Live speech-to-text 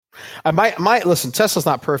Listen, Tesla's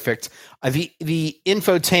not perfect. The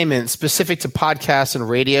infotainment specific to podcasts and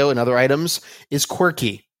radio and other items is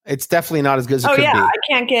quirky. It's definitely not as good as it could be. I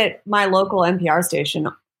can't get my local NPR station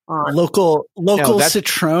on. Local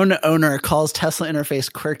Citroen owner calls Tesla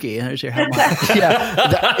interface quirky. There's your headline.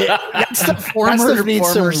 That's the former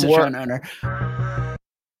Citroen owner.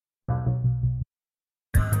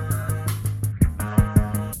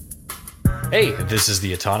 Hey, this is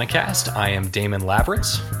the Autonocast. I am Damon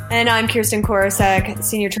Lavrance. And I'm Kirsten Korosek,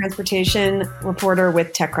 Senior Transportation Reporter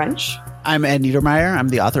with TechCrunch. I'm Ed Niedermeyer. I'm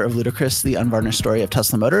the author of Ludicrous, the Unvarnished Story of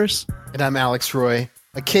Tesla Motors. And I'm Alex Roy,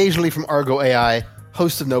 occasionally from Argo AI,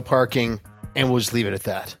 host of No Parking, and we'll just leave it at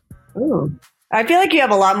that. Ooh. I feel like you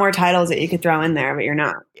have a lot more titles that you could throw in there, but you're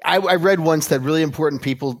not. I read once that really important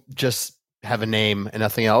people just have a name and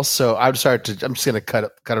nothing else. So I'm just going to cut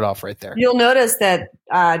it off right there. You'll notice that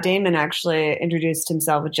Damon actually introduced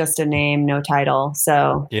himself with just a name, no title.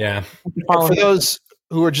 So yeah. For those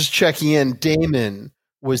who are just checking in, Damon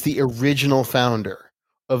was the original founder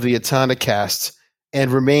of the Autonocast and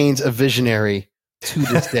remains a visionary to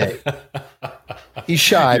this day. He's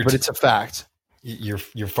shy, but it's a fact. You're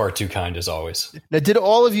far too kind as always. Now, did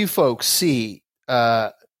all of you folks see in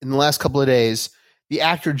the last couple of days, the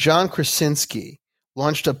actor John Krasinski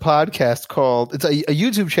launched a podcast it's a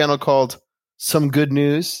YouTube channel called Some Good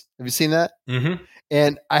News. Have you seen that? Mm-hmm.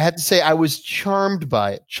 And I had to say I was charmed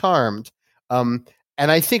by it. And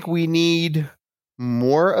I think we need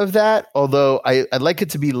more of that, although I'd like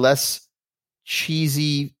it to be less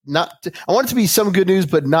cheesy. I want it to be some good news,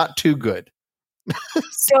 but not too good.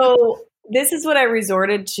 So this is what I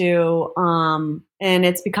resorted to, and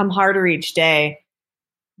it's become harder each day.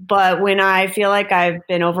 But when I feel like I've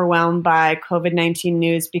been overwhelmed by COVID-19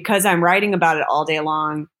 news because I'm writing about it all day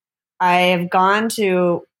long, I have gone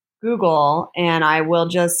to Google and I will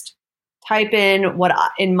just type in what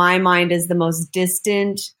in my mind is the most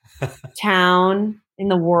distant town in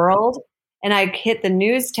the world. And I hit the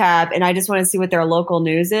news tab and I just want to see what their local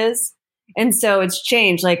news is. And so it's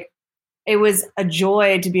changed. Like, it was a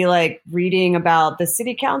joy to be like reading about the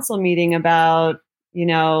city council meeting about,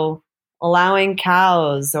 allowing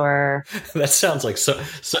cows, or that sounds like so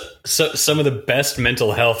some of the best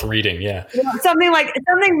mental health reading. Yeah. Something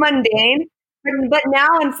mundane. But now,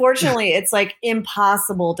 unfortunately, it's like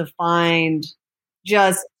impossible to find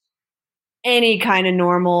just any kind of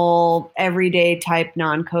normal, everyday type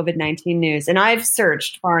non-COVID-19 news. And I've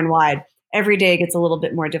searched far and wide. Every day gets a little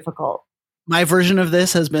bit more difficult. My version of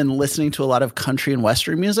this has been listening to a lot of country and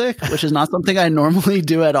Western music, which is not something I normally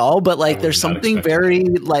do at all. But there's something very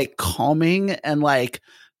calming and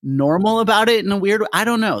normal about it in a weird way. I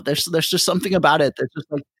don't know. There's just something about it that's just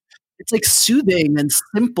it's soothing and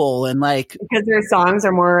simple and because their songs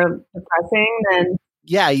are more depressing than.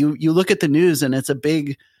 Yeah, you look at the news and it's a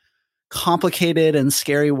big, complicated and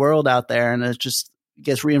scary world out there, and it just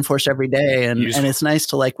gets reinforced every day, and it's nice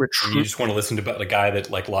to retreat. You just want to listen to about a guy that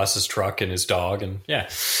lost his truck and his dog, and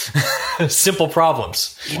simple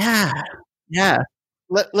problems. Yeah.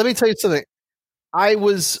 Let me tell you something. I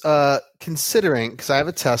was considering, because I have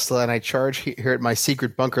a Tesla and I charge here at my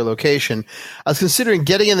secret bunker location. I was considering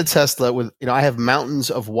getting in the Tesla with, I have mountains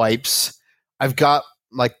of wipes. I've got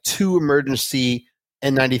 2 emergency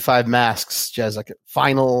N95 masks, as a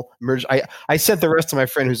final emergency. I sent the rest to my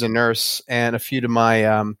friend who's a nurse and a few to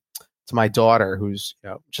my daughter who's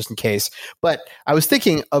just in case. But I was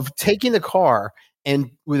thinking of taking the car and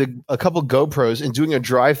with a couple GoPros and doing a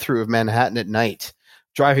drive-through of Manhattan at night,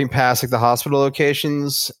 driving past the hospital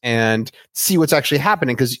locations and see what's actually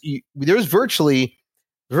happening, because there's virtually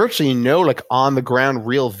no on the ground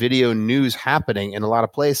real video news happening in a lot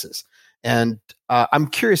of places. And I'm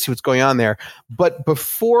curious to see what's going on there. But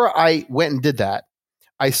before I went and did that,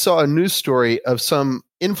 I saw a news story of some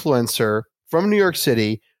influencer from New York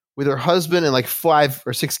City with her husband and 5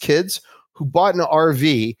 or 6 kids who bought an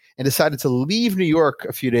RV and decided to leave New York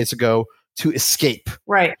a few days ago to escape.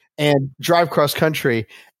 Right. And drive cross country.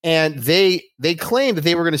 And they claimed that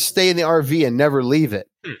they were going to stay in the RV and never leave it.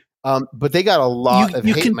 But they got a lot of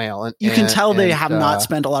hate mail. And you can tell they have not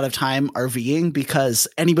spent a lot of time RVing, because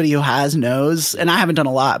anybody who has knows, and I haven't done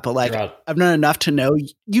a lot, but I've done enough to know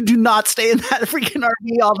you do not stay in that freaking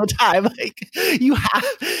RV all the time. You have,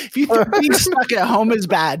 if you think being stuck at home is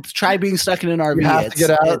bad, try being stuck in an RV. You have to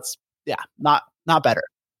get out. It's not better.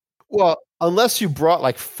 Well, unless you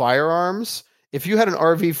brought firearms, if you had an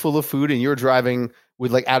RV full of food and you're driving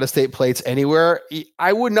with out of state plates anywhere,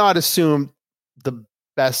 I would not assume the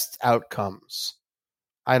best outcomes.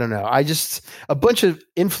 I don't know. A bunch of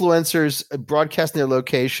influencers broadcasting their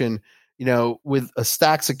location, with a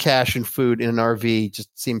stacks of cash and food in an RV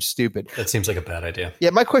just seems stupid. That seems like a bad idea.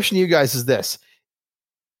 Yeah, my question to you guys is this.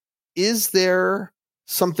 Is there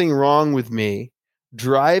something wrong with me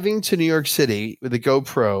driving to New York City with a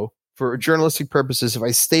GoPro for journalistic purposes if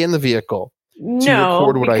I stay in the vehicle to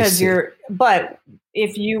record what I see? But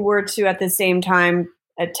if you were to at the same time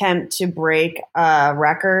attempt to break a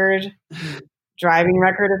driving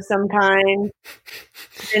record of some kind,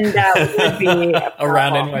 then that would be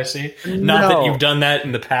around NYC. Not that you've done that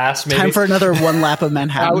in the past. Maybe time for another one lap of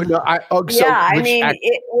Manhattan.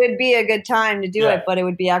 It would be a good time to do it, but it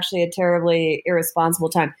would be actually a terribly irresponsible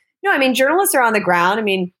time. No, I mean, journalists are on the ground. I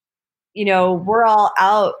mean, we're all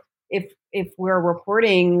out if we're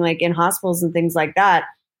reporting like in hospitals and things like that.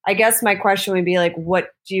 I guess my question would be like, what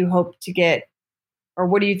do you hope to get, or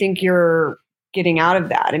what do you think you're getting out of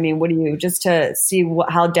that? I mean, what do you, just to see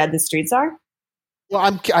how dead the streets are?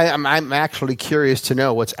 Well, I'm actually curious to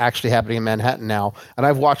know what's actually happening in Manhattan now, and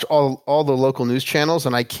I've watched all the local news channels,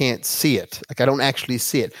 and I can't see it. Like, I don't actually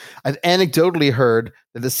see it. I've anecdotally heard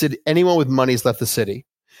that the city, anyone with money has left the city,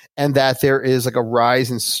 and that there is like a rise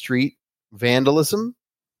in street vandalism,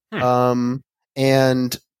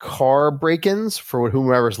 and car break-ins for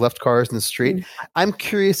whomever's left cars in the street. I'm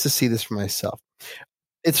curious to see this for myself.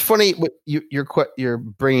 It's funny you're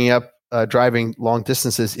bringing up driving long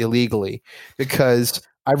distances illegally, because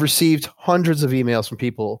I've received hundreds of emails from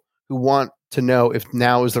people who want to know if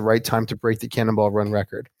now is the right time to break the Cannonball Run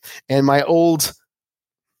record. And my old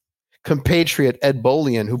compatriot Ed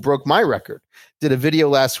Bolian, who broke my record, did a video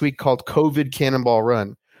last week called COVID Cannonball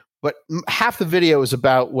Run. But half the video is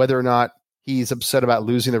about whether or not he's upset about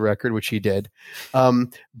losing the record, which he did.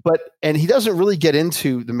 And he doesn't really get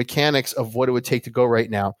into the mechanics of what it would take to go right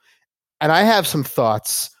now. And I have some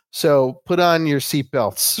thoughts. So put on your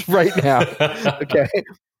seatbelts right now. Okay.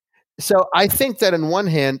 So I think that on one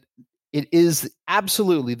hand, it is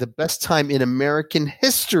absolutely the best time in American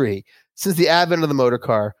history since the advent of the motor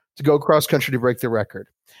car to go cross country to break the record.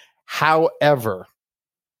 However,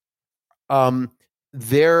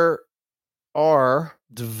 there are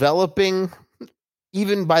developing,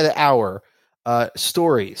 even by the hour,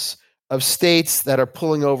 stories of states that are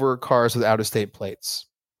pulling over cars with out-of-state plates.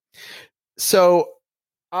 So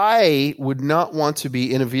I would not want to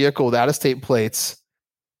be in a vehicle with out-of-state plates,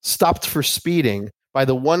 stopped for speeding by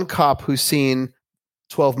the one cop who's seen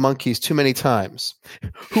 12 Monkeys too many times,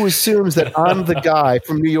 who assumes that I'm the guy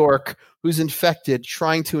from New York who's infected,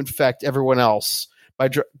 trying to infect everyone else by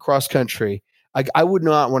cross-country. I would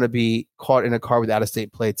not want to be caught in a car with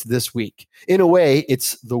out-of-state plates this week. In a way,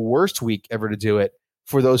 it's the worst week ever to do it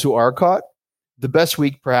for those who are caught. The best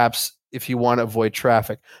week, perhaps, if you want to avoid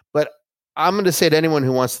traffic. But I'm going to say to anyone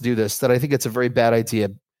who wants to do this that I think it's a very bad idea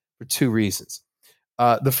for two reasons.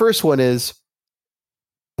 The first one is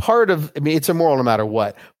it's immoral no matter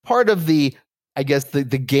what. Part of the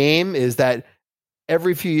game is that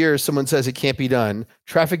every few years someone says it can't be done.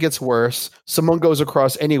 Traffic gets worse. Someone goes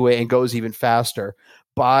across anyway and goes even faster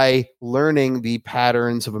by learning the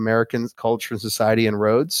patterns of American culture and society and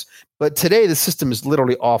roads. But today the system is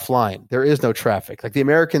literally offline. There is no traffic. Like, the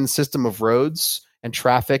American system of roads and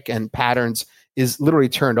traffic and patterns is literally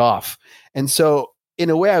turned off. And so in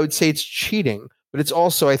a way, I would say it's cheating, but it's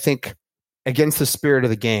also, I think, against the spirit of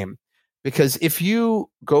the game. Because if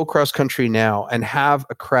you go cross country now and have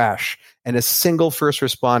a crash and a single first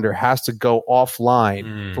responder has to go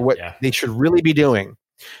offline for what they should really be doing,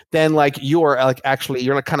 then you're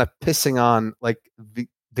kind of pissing on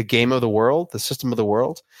the game of the world, the system of the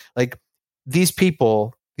world. Like, these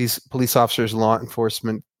people, these police officers, law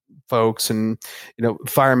enforcement folks, and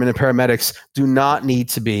firemen and paramedics do not need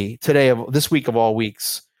to be this week of all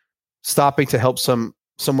weeks stopping to help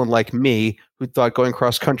someone like me who thought going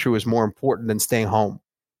cross country was more important than staying home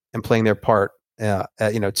and playing their part,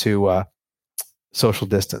 to social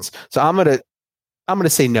distance. So I'm gonna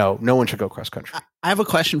say no one should go cross country. I have a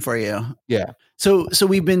question for you. Yeah. So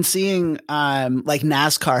we've been seeing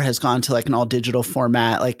NASCAR has gone to an all digital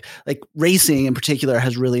format. Like racing in particular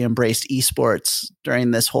has really embraced esports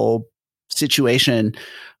during this whole situation.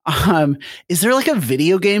 Is there a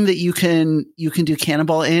video game that you can do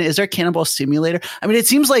Cannonball in? Is there a Cannonball Simulator? I mean, it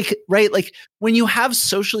seems right? When you have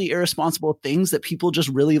socially irresponsible things that people just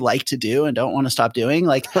really like to do and don't want to stop doing,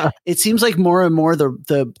 it seems like more and more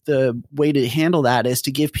the way to handle that is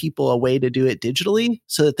to give people a way to do it digitally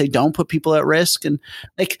so that they don't put people at risk. And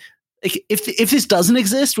if this doesn't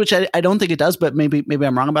exist, which I don't think it does, but maybe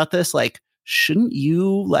I'm wrong about this, shouldn't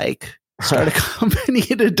you start a company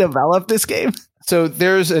to develop this game? So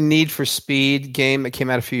there's a Need for Speed game that came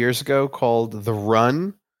out a few years ago called The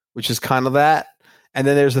Run, which is kind of that. And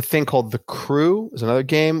then there's a thing called The Crew, is another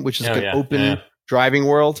game, which is like an open driving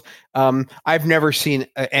world. I've never seen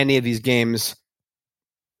any of these games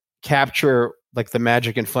capture like the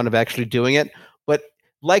magic and fun of actually doing it. But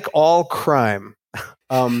like all crime,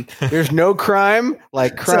 there's no crime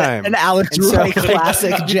like crime. An Alex Roy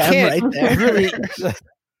classic gem right there. Really,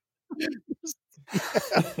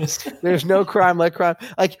 there's no crime like crime.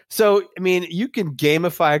 Like, so, I mean, you can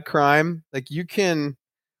gamify crime. Like you can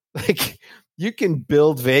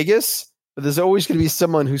build Vegas, but there's always going to be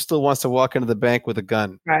someone who still wants to walk into the bank with a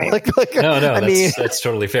gun. Right. No, that's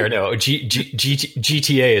totally fair. No,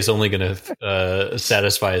 GTA is only going to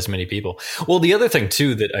satisfy as many people. Well, the other thing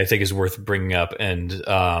too that I think is worth bringing up, and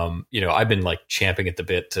I've been like champing at the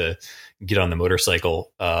bit to get on the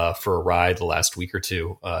motorcycle for a ride the last week or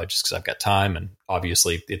two, just because I've got time, and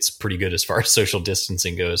obviously it's pretty good as far as social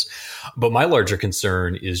distancing goes. But my larger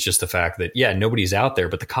concern is just the fact that nobody's out there,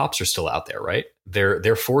 but the cops are still out there, right?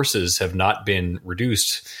 Their forces have not been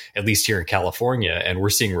reduced, at least here in California, and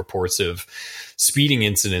we're seeing reports of speeding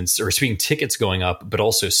incidents or speeding tickets going up, but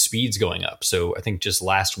also speeds going up. So I think just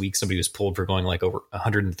last week somebody was pulled for going like over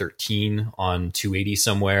 113 on 280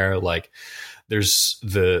 somewhere. Like, there's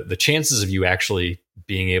the chances of you actually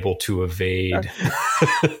being able to evade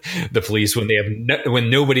the police when they have when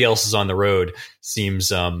nobody else is on the road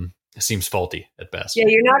seems faulty at best. Yeah,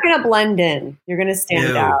 you're not going to blend in. You're going to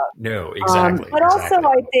stand out. No, exactly. But also,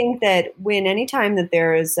 I think that anytime that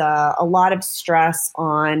there is a lot of stress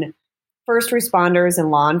on first responders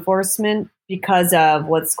and law enforcement because of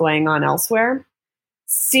what's going on elsewhere,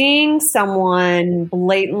 seeing someone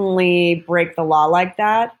blatantly break the law like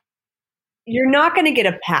that, you're not going to get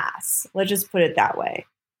a pass. Let's just put it that way.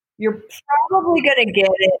 You're probably going to get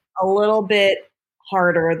it a little bit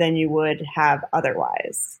harder than you would have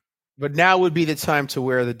otherwise. But now would be the time to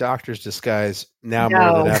wear the doctor's disguise more than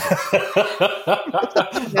ever. Get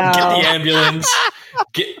the ambulance.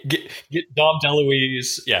 Get Dom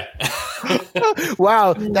DeLuise. Yeah.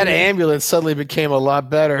 Wow, that ambulance suddenly became a lot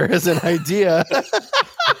better as an idea.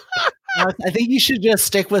 I think you should just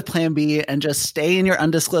stick with plan B and just stay in your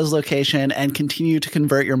undisclosed location and continue to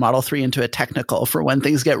convert your Model 3 into a technical for when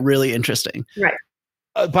things get really interesting. Right.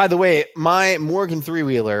 By the way, my Morgan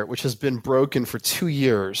three-wheeler, which has been broken for 2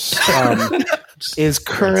 years, is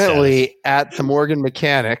currently at the Morgan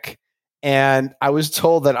mechanic. And I was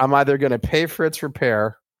told that I'm either going to pay for its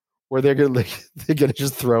repair or they're going to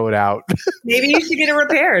just throw it out. Maybe you should get it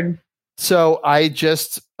repaired. So I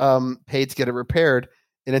just paid to get it repaired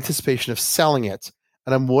in anticipation of selling it.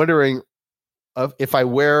 And I'm wondering if I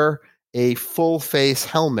wear a full face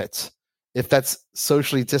helmet, if that's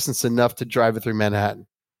socially distanced enough to drive it through Manhattan.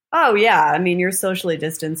 Oh, yeah. I mean, you're socially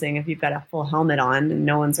distancing if you've got a full helmet on and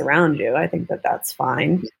no one's around you. I think that that's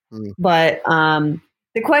fine. Mm. But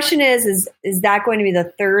the question is that going to be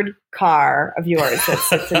the third car of yours that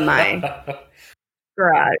sits in my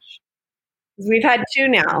garage? Because we've had two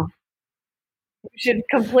now. We should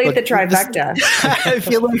complete the trifecta. I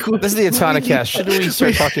feel like this is the Autonocast. Shouldn't we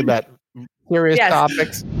start talking about serious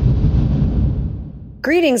topics?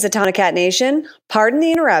 Greetings, Autonocat Nation. Pardon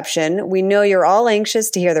the interruption. We know you're all anxious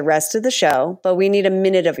to hear the rest of the show, but we need a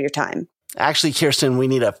minute of your time. Actually, Kirsten, we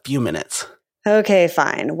need a few minutes. Okay,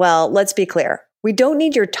 fine. Well, let's be clear. We don't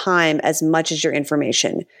need your time as much as your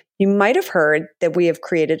information. You might have heard that we have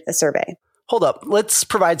created a survey. Hold up. Let's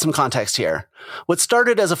provide some context here. What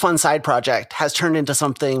started as a fun side project has turned into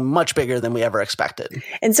something much bigger than we ever expected.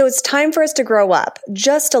 And so it's time for us to grow up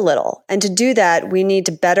just a little. And to do that, we need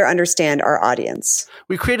to better understand our audience.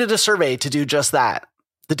 We created a survey to do just that.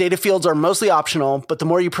 The data fields are mostly optional, but the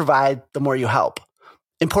more you provide, the more you help.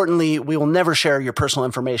 Importantly, we will never share your personal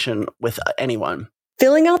information with anyone.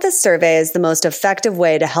 Filling out this survey is the most effective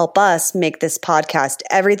way to help us make this podcast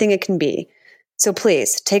everything it can be. So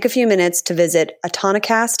please take a few minutes to visit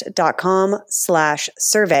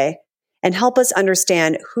autonocast.com/survey and help us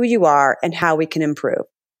understand who you are and how we can improve.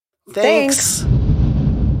 Thanks.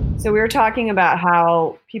 So we were talking about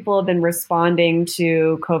how people have been responding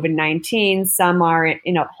to COVID-19. Some are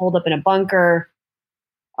holed up in a bunker.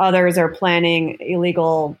 Others are planning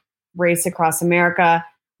illegal race across America.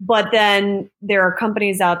 But then there are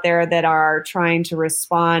companies out there that are trying to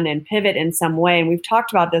respond and pivot in some way. And we've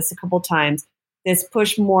talked about this a couple times. This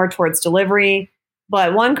push more towards delivery.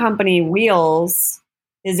 But one company, Wheels,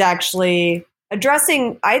 is actually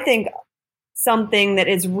addressing, I think, something that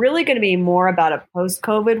is really going to be more about a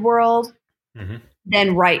post-COVID world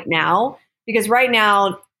than right now. Because right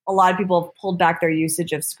now, a lot of people have pulled back their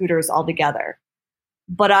usage of scooters altogether.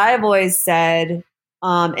 But I've always said,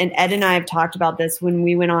 and Ed and I have talked about this when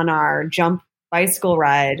we went on our jump bicycle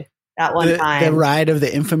ride that one time. The ride of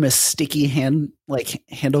the infamous sticky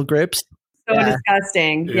handle grips. So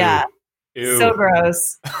disgusting. Ew. Yeah. Ew. So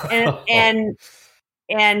gross. And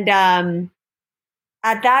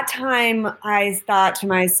at that time, I thought to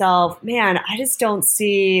myself, man, I just don't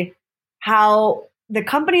see how the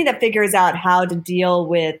company that figures out how to deal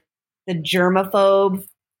with the germaphobe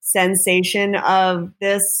sensation of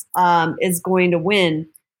this is going to win.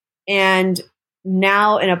 And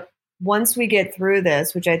now, once we get through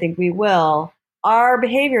this, which I think we will, our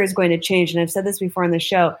behavior is going to change. And I've said this before on the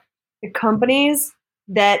show, the companies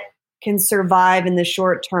that can survive in the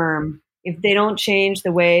short term, if they don't change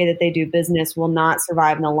the way that they do business, will not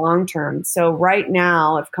survive in the long term. So right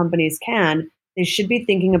now, if companies can, they should be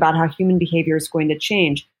thinking about how human behavior is going to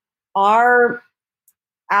change. Our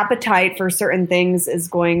appetite for certain things is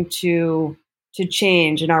going to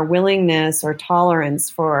change, and our willingness or tolerance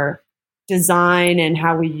for design and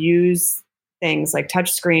how we use things like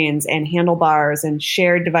touchscreens and handlebars and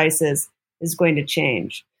shared devices is going to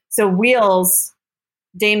change. So wheels,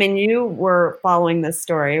 Damon, you were following this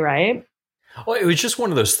story, right? Well, it was just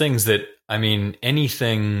one of those things that, I mean,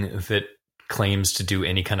 anything that claims to do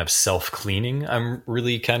any kind of self-cleaning, I'm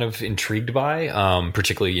really kind of intrigued by,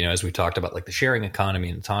 particularly, you know, as we talked about, like the sharing economy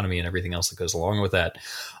and autonomy and everything else that goes along with that.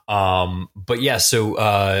 But yeah, so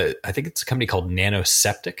I think it's a company called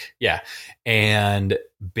Nanoseptic. Yeah. And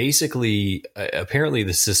basically, apparently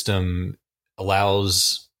the system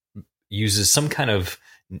uses some kind of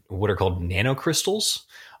what are called nanocrystals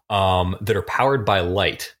that are powered by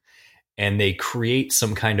light. And they create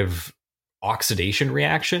some kind of oxidation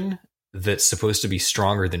reaction that's supposed to be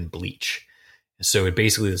stronger than bleach. So it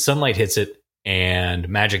basically, the sunlight hits it and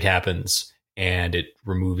magic happens and it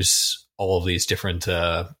removes all of these different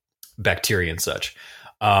bacteria and such,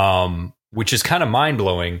 which is kind of mind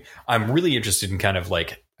blowing. I'm really interested in kind of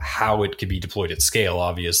like how it could be deployed at scale,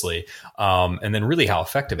 obviously. And then really how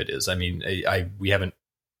effective it is. I mean, I've been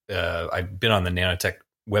on the Nanotech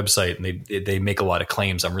website and they make a lot of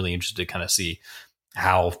claims. I'm really interested to kind of see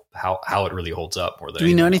how it really holds up. More than do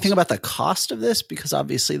we know anything about the cost of this? Because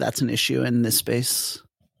obviously that's an issue in this space.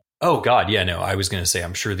 Oh God. Yeah, no, I was going to say,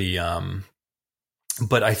 I'm sure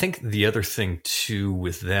but I think the other thing too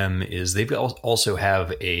with them is they've also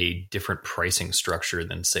have a different pricing structure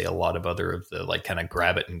than say a lot of other of the like kind of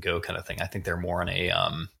grab it and go kind of thing. I think they're more on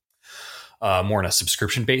a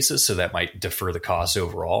subscription basis, so that might defer the cost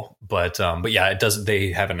overall. But yeah, it doesn't.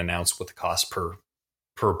 They haven't announced what the cost per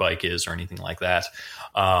bike is or anything like that.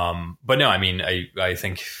 But no, I mean, I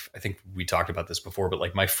think we talked about this before, but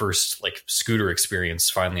like my first like scooter experience,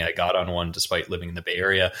 finally I got on one despite living in the Bay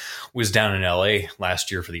Area, was down in LA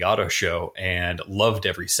last year for the auto show and loved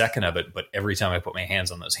every second of it. But every time I put my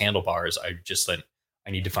hands on those handlebars, I just thought,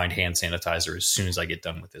 I need to find hand sanitizer as soon as I get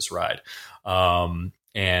done with this ride.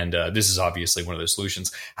 And this is obviously one of those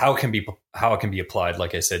solutions. How it can be applied,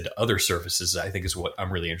 like I said, to other surfaces, I think is what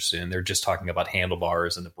I'm really interested in. They're just talking about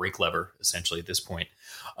handlebars and the brake lever essentially at this point.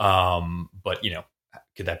 But you know,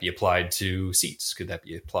 could that be applied to seats? Could that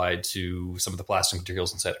be applied to some of the plastic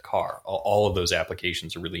materials inside a car? All of those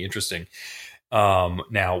applications are really interesting.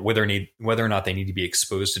 Now, whether or not they need to be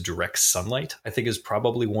exposed to direct sunlight, I think is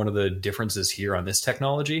probably one of the differences here on this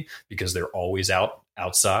technology, because they're always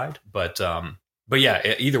outside. But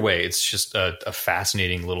yeah, either way, it's just a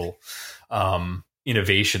fascinating little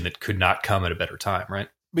innovation that could not come at a better time, right?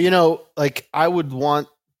 But, you know, like I would want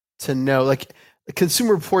to know, like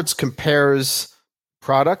Consumer Reports compares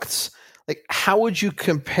products. Like, how would you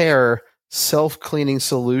compare self-cleaning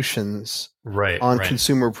solutions on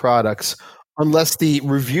consumer products unless the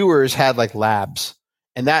reviewers had like labs?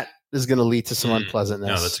 And that is going to lead to some unpleasantness.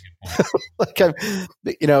 No, that's a good point.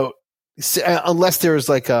 Like, you know, unless there's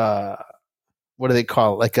like a, what do they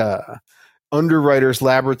call it? Like a underwriter's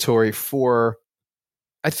laboratory for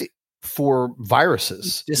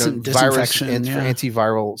viruses, disinfection, and for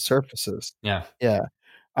antiviral surfaces. Yeah. Yeah.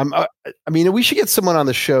 I mean, we should get someone on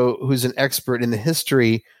the show who's an expert in the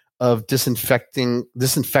history of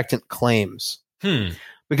disinfectant claims.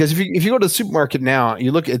 Because if you go to the supermarket now,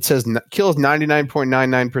 you look, it says kills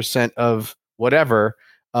 99.99% of whatever.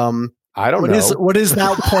 I don't know. What is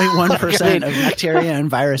that 0.1% of bacteria and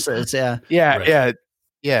viruses? Yeah.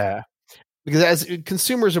 Yeah. Because as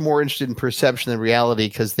consumers are more interested in perception than reality,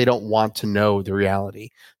 because they don't want to know the reality.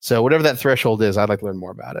 So whatever that threshold is, I'd like to learn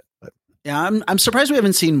more about it. But yeah, I'm surprised we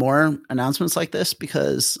haven't seen more announcements like this,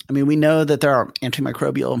 because I mean, we know that there are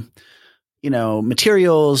antimicrobial,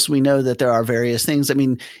 materials. We know that there are various things. I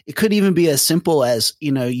mean, it could even be as simple as,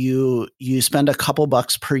 you spend a couple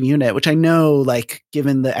bucks per unit, which I know, like,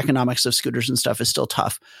 given the economics of scooters and stuff, is still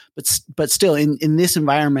tough, but still in this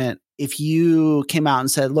environment, if you came out and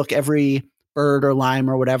said, look, every Bird or Lime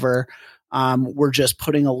or whatever, we're just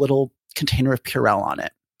putting a little container of Purell on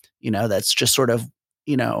it, that's just sort of,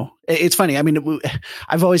 it's funny. I mean,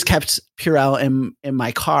 I've always kept Purell in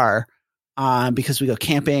my car because we go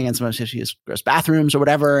camping and sometimes we have to use gross bathrooms or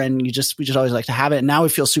whatever. And we just always like to have it. And now we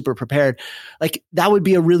feel super prepared. Like that would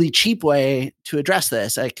be a really cheap way to address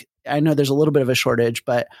this. Like, I know there's a little bit of a shortage,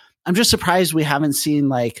 but I'm just surprised we haven't seen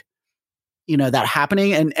that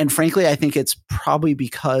happening. And frankly, I think it's probably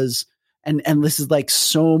because, and this is like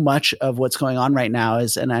so much of what's going on right now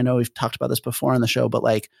is, and I know we've talked about this before on the show, but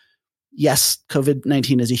like, yes,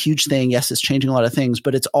 COVID-19 is a huge thing. Yes, it's changing a lot of things,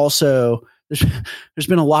 but it's also, there's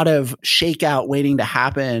been a lot of shakeout waiting to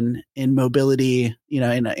happen in mobility,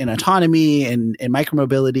 in autonomy and in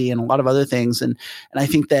micromobility and a lot of other things. And I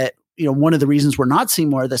think that, one of the reasons we're not seeing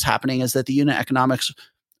more of this happening is that the unit economics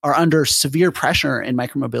are under severe pressure in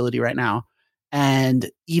micromobility right now. And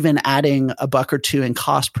even adding $1 or $2 in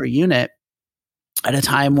cost per unit at a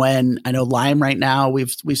time when I know Lime right now,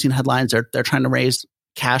 we've seen headlines, they're trying to raise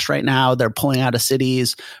cash right now. They're pulling out of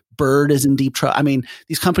cities. Bird is in deep trouble. I mean,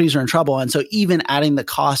 these companies are in trouble. And so even adding the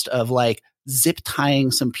cost of like zip tying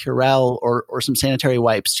some Purell or some sanitary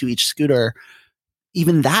wipes to each scooter,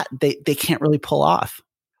 even that they can't really pull off.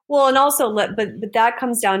 Well, and also, but that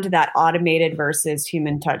comes down to that automated versus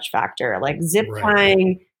human touch factor. Like zip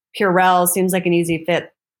tying Purell seems like an easy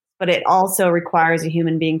fit, but it also requires a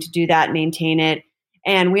human being to do that, maintain it.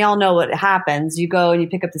 And we all know what happens. You go and you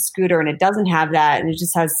pick up the scooter and it doesn't have that. And it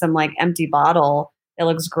just has some like empty bottle that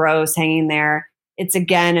looks gross hanging there. It's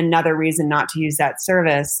again, another reason not to use that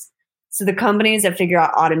service. So the companies that figure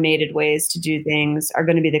out automated ways to do things are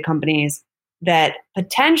going to be the companies that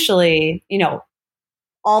potentially,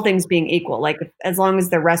 all things being equal, like as long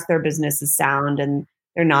as the rest of their business is sound and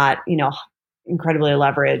they're not, incredibly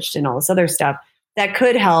leveraged and all this other stuff, that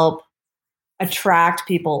could help attract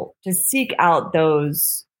people to seek out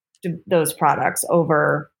those products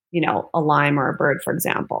over, a Lime or a Bird, for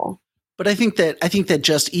example. But I think that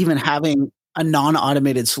just even having a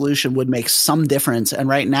non-automated solution would make some difference. And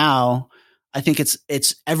right now, I think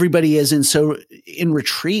it's everybody is in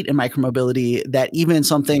retreat in micromobility that even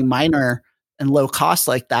something minor and low cost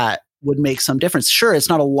like that would make some difference. Sure, it's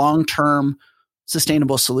not a long-term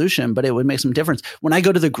sustainable solution, but it would make some difference. When I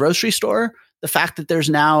go to the grocery store, the fact that there's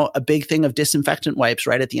now a big thing of disinfectant wipes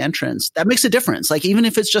right at the entrance, that makes a difference. Like even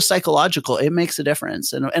if it's just psychological, it makes a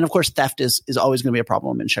difference. And of course, theft is always going to be a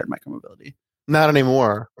problem in shared micromobility. Not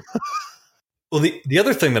anymore. Well, the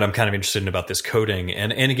other thing that I'm kind of interested in about this coding,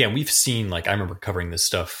 and again, we've seen, like, I remember covering this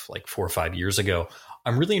stuff like 4 or 5 years ago.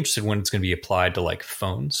 I'm really interested when it's going to be applied to like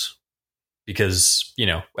phones, because,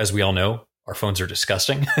 as we all know, our phones are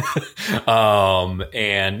disgusting. And,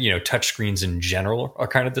 touchscreens in general are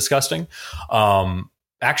kind of disgusting.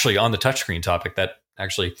 Actually, on the touchscreen topic, that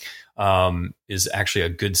actually is actually a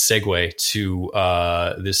good segue to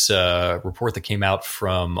this report that came out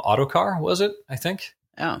from Autocar, was it? I think.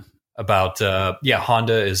 Yeah. About,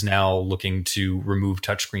 Honda is now looking to remove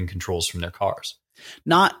touchscreen controls from their cars.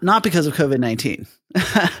 Not because of COVID-19.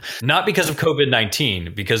 Not because of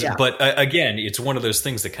COVID-19, but again, it's one of those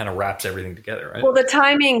things that kind of wraps everything together, right? Well, the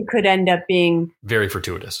timing could end up being very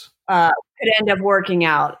fortuitous. Could end up working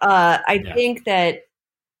out. I think that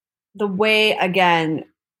the way, again,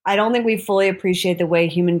 I don't think we fully appreciate the way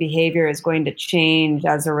human behavior is going to change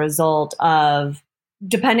as a result of,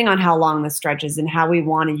 depending on how long this stretches and how we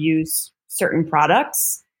want to use certain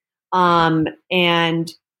products. And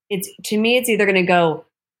to me, it's either going to go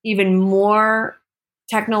even more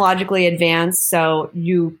technologically advanced. So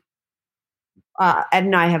Ed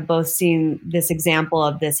and I have both seen this example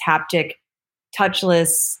of this haptic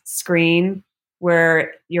touchless screen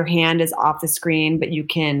where your hand is off the screen, but you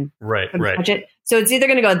can touch it. So it's either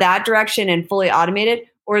going to go that direction and fully automated,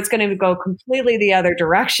 or it's going to go completely the other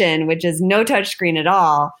direction, which is no touch screen at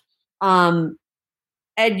all.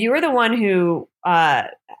 Ed, you were the one who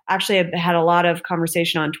actually had a lot of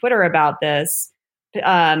conversation on Twitter about this,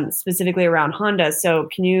 specifically around Honda. So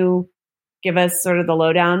can you give us sort of the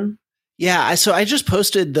lowdown? Yeah, so I just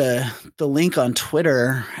posted the link on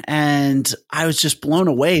Twitter, and I was just blown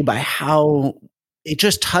away by how it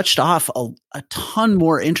just touched off a ton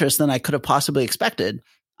more interest than I could have possibly expected.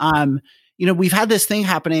 We've had this thing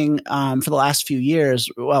happening for the last few years,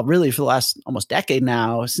 well, really for the last almost decade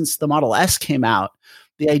now, since the Model S came out.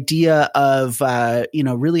 The idea of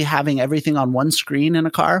really having everything on one screen in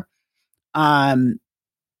a car.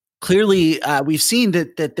 Clearly, we've seen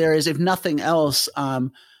that there is, if nothing else,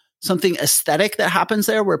 something aesthetic that happens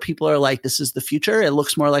there where people are like, this is the future. It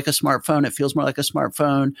looks more like a smartphone. It feels more like a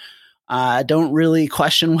smartphone. Don't really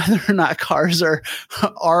question whether or not cars are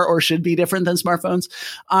or should be different than smartphones.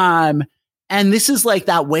 And this is like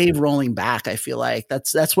that wave rolling back. I feel like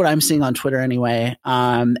that's what I'm seeing on Twitter anyway.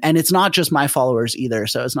 And it's not just my followers either.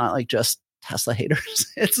 So it's not like just Tesla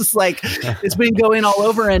haters. It's just like it's been going all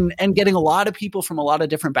over and getting a lot of people from a lot of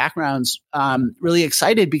different backgrounds really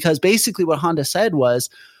excited, because basically what Honda said was,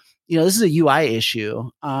 this is a UI issue.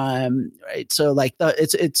 Right. So like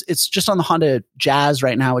it's just on the Honda Jazz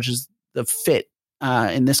right now, which is the Fit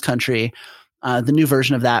in this country, the new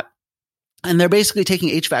version of that. And they're basically taking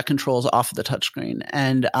HVAC controls off of the touchscreen.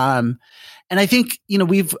 And I think,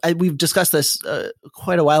 we've discussed this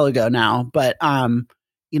quite a while ago now, but,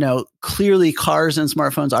 clearly cars and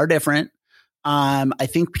smartphones are different. I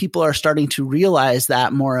think people are starting to realize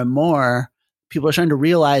that more and more. People are starting to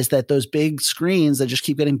realize that those big screens that just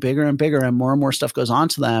keep getting bigger and bigger and more stuff goes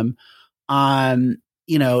onto them.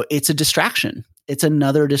 It's a distraction. It's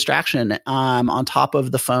another distraction on top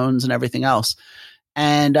of the phones and everything else.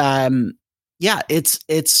 And,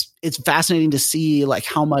 it's fascinating to see like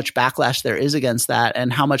how much backlash there is against that,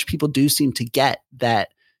 and how much people do seem to get that,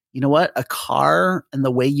 a car and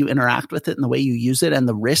the way you interact with it and the way you use it and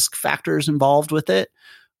the risk factors involved with it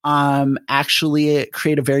actually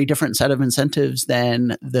create a very different set of incentives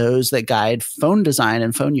than those that guide phone design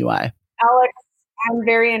and phone UI. Alex, I'm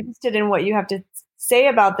very interested in what you have to say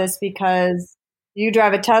about this, because you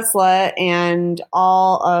drive a Tesla and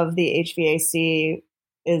all of the HVAC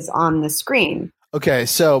is on the screen. Okay,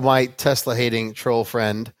 so my Tesla hating troll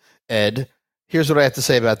friend, Ed, here's what I have to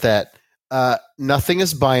say about that. Nothing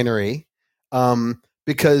is binary,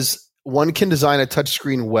 because one can design a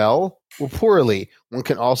touchscreen well or poorly. One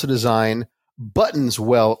can also design buttons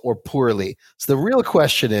well or poorly. So the real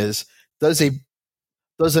question is, does an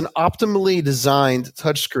optimally designed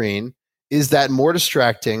touchscreen, is that more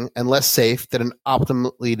distracting and less safe than an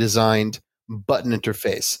optimally designed button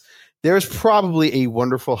interface? There's probably a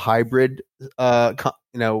wonderful hybrid,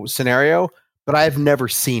 scenario, but I've never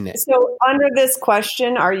seen it. So under this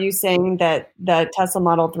question, are you saying that the Tesla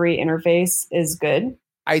Model 3 interface is good?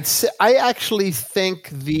 I actually think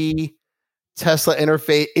the Tesla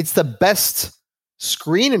interface, it's the best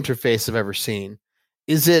screen interface I've ever seen.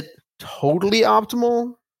 Is it totally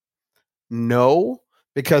optimal? No,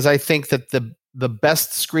 because I think that the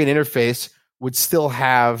best screen interface would still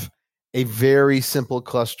have a very simple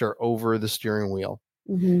cluster over the steering wheel,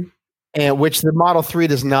 and which the Model 3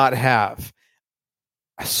 does not have.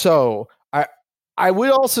 So I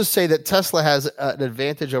would also say that Tesla has an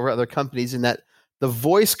advantage over other companies in that the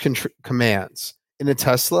voice commands in a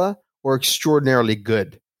Tesla are extraordinarily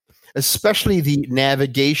good, especially the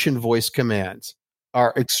navigation voice commands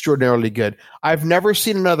are extraordinarily good. I've never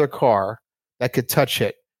seen another car that could touch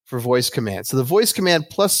it for voice command. So the voice command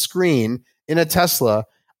plus screen in a Tesla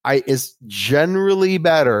is generally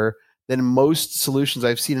better than most solutions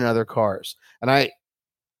I've seen in other cars. And I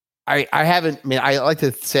haven't, I like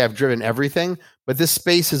to say I've driven everything, but this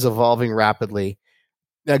space is evolving rapidly.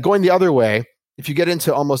 Now, going the other way, if you get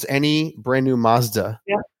into almost any brand new Mazda,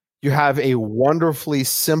 you have a wonderfully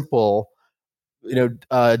simple,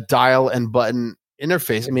 dial and button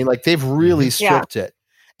interface. They've really stripped it.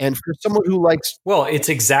 And for someone who likes, it's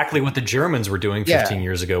exactly what the Germans were doing 15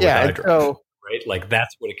 years ago with iDrive. Right? Like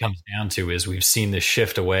that's what it comes down to, is we've seen this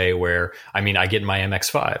shift away where, I get my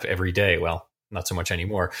MX-5 every day. Well, not so much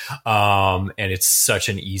anymore. And it's such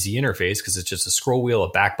an easy interface because it's just a scroll wheel, a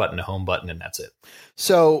back button, a home button, and that's it.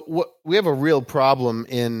 So we have a real problem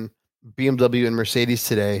in BMW and Mercedes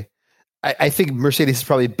today. I think Mercedes is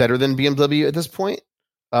probably better than BMW at this point.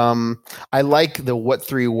 I like the what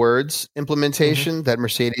 3 words implementation that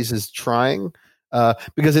Mercedes is trying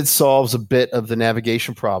because it solves a bit of the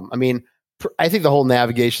navigation problem. I think the whole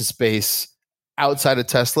navigation space outside of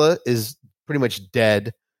Tesla is pretty much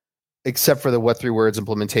dead, except for the what 3 words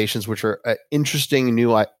implementations, which are an interesting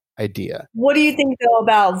new idea. What do you think, though,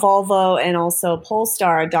 about Volvo and also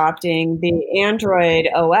Polestar adopting the Android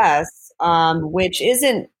OS, which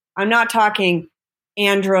isn't, I'm not talking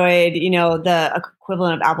Android, the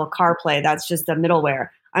equivalent of Apple CarPlay. That's just the middleware.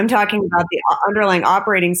 I'm talking about the underlying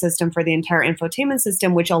operating system for the entire infotainment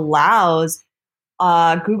system, which allows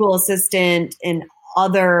Google Assistant and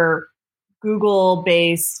other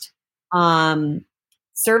Google-based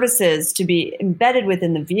services to be embedded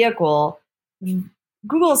within the vehicle.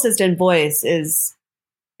 Google Assistant voice is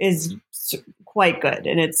quite good,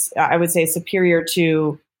 and it's, I would say, superior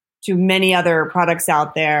to many other products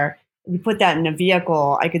out there. If you put that in a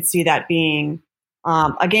vehicle, I could see that being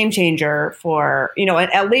a game changer for,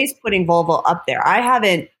 at least putting Volvo up there. I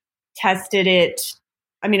haven't tested it.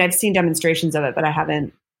 I've seen demonstrations of it, but I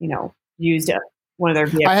haven't, used it one of their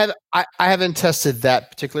vehicles. I haven't tested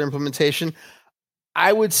that particular implementation.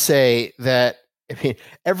 I would say that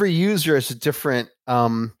every user has a different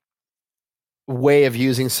way of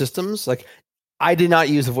using systems. Like I did not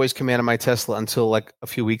use the voice command on my Tesla until like a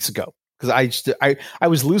few weeks ago because I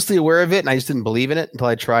was loosely aware of it and I just didn't believe in it until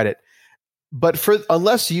I tried it. But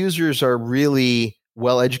unless users are really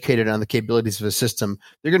well educated on the capabilities of a system,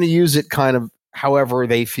 they're going to use it kind of however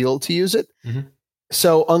they feel to use it. Mm-hmm.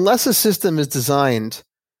 So unless a system is designed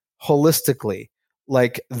holistically,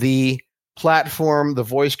 like the platform, the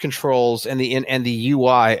voice controls, and the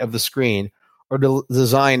UI of the screen are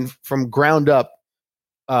designed from ground up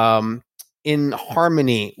in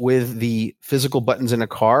harmony with the physical buttons in a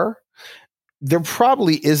car, there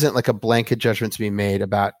probably isn't like a blanket judgment to be made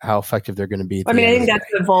about how effective they're going to be. I mean, I think that's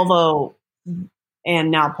what Volvo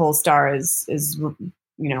and now Polestar is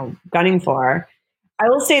gunning for. I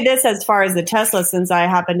will say this as far as the Tesla, since I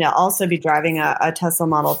happen to also be driving a Tesla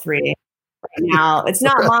Model 3 right now. It's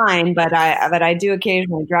not mine, but I do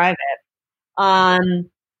occasionally drive it.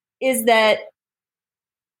 Is that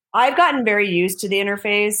I've gotten very used to the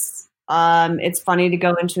interface. It's funny to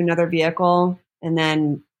go into another vehicle and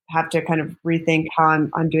then have to kind of rethink how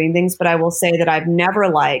I'm doing things. But I will say that I've never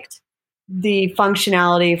liked the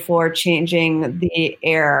functionality for changing the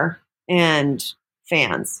air and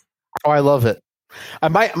fans. Oh, I love it.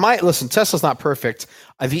 Listen, Tesla's not perfect.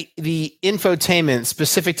 The infotainment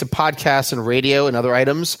specific to podcasts and radio and other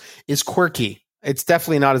items is quirky. It's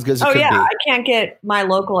definitely not as good as it could be. I can't get my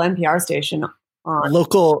local NPR station on.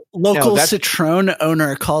 Local Citroen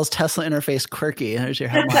owner calls Tesla interface quirky. There's your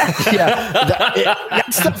headline. That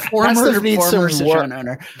stuff needs some work.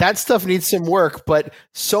 Owner. That stuff needs some work, but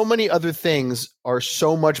so many other things are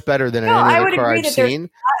so much better than any other car I've seen.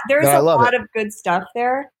 There's a lot of good stuff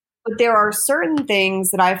there, but there are certain things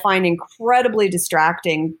that I find incredibly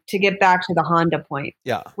distracting. To get back to the Honda point,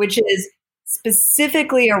 which is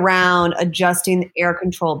specifically around adjusting the air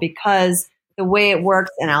control, because the way it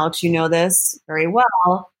works, and Alex, you know this very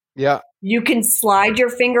well. Yeah. You can slide your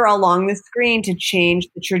finger along the screen to change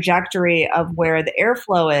the trajectory of where the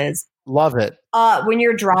airflow is. Love it. When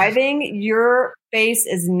you're driving, your face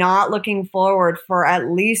is not looking forward for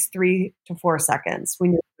at least 3 to 4 seconds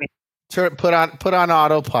when you're put on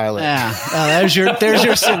autopilot. Yeah. There's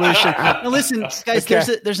your solution. Now listen, guys,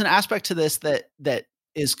 there's an aspect to this that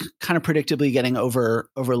is kind of predictably getting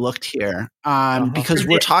overlooked here, because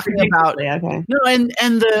we're talking about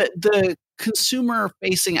and the consumer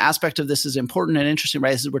facing aspect of this is important and interesting,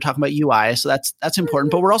 right? We're talking about UI, so that's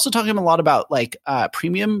important, but we're also talking a lot about like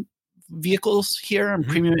premium vehicles here and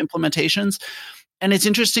premium implementations. And it's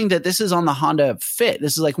interesting that this is on the Honda Fit.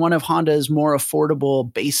 This is like one of Honda's more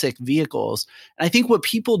affordable basic vehicles. And I think what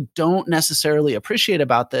people don't necessarily appreciate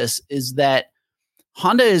about this is that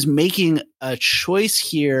Honda is making a choice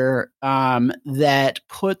here that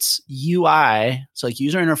puts UI, so like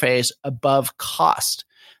user interface, above cost.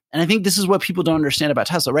 And I think this is what people don't understand about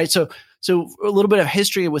Tesla, right? So a little bit of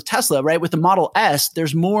history with Tesla, right? With the Model S,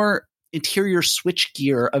 there's more interior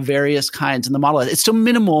switchgear of various kinds in the Model S. It's still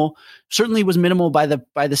minimal, certainly was minimal by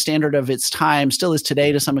the standard of its time, still is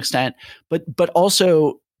today to some extent, but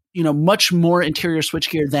also, much more interior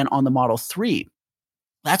switchgear than on the Model 3.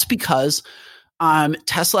 That's because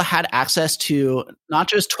Tesla had access to not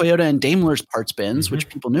just Toyota and Daimler's parts bins, which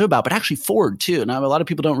people knew about, but actually Ford too. Now, a lot of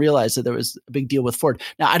people don't realize that there was a big deal with Ford.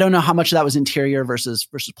 Now, I don't know how much of that was interior versus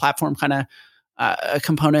platform kind of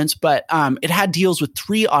components, but it had deals with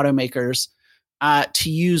 3 automakers to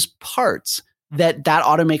use parts that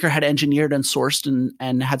automaker had engineered and sourced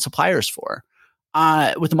and had suppliers for.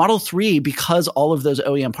 With the Model 3, because all of those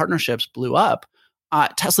OEM partnerships blew up,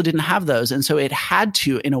 Tesla didn't have those. And so it had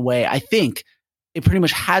to, in a way, I think, it pretty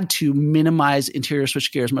much had to minimize interior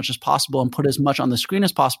switchgear as much as possible and put as much on the screen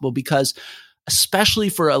as possible, because especially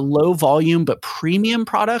for a low volume but premium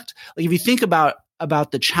product, like if you think about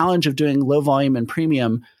the challenge of doing low volume and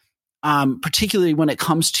premium, particularly when it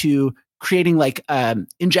comes to creating like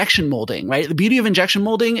injection molding, right? The beauty of injection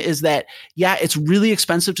molding is that, it's really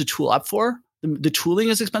expensive to tool up for. The tooling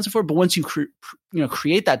is expensive for, but once you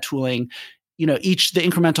create that tooling, the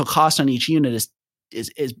incremental cost on each unit is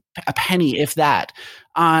a penny, if that.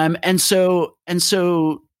 And so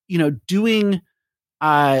doing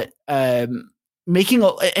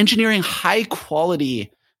engineering high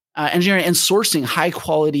quality engineering and sourcing high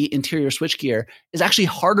quality interior switchgear is actually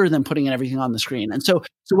harder than putting everything on the screen. And so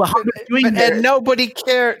what Honda's doing and nobody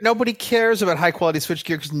cares about high quality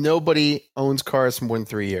switchgear because nobody owns cars for more than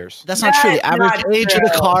 3 years. That's not true. The average age of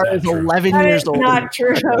the car is 11 years old. Not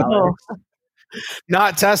true.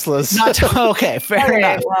 Not Teslas. Okay, fair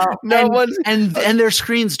enough. Well, No one and their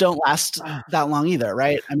screens don't last that long either,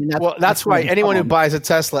 right? I mean, that's why anyone who buys a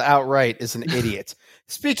Tesla outright is an idiot.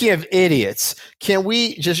 Speaking of idiots, can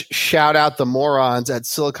we just shout out the morons at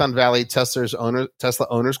Silicon Valley Tesla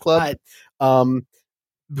Owners Club,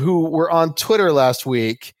 who were on Twitter last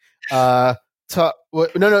week? It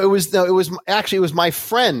was my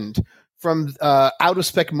friend from Out of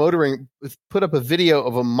Spec Motoring put up a video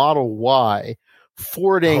of a Model Y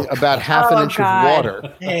fording about half an inch of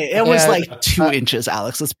water. Hey, it was like 2 inches,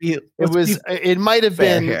 Alex. It might have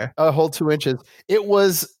been here. A whole 2 inches. There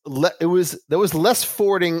was less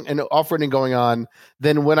fording and off-roading going on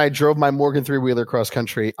than when I drove my Morgan 3-wheeler cross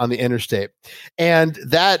country on the interstate. And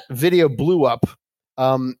that video blew up.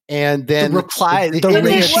 And then the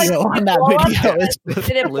ratio on that video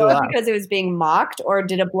did it blow up because it was being mocked, or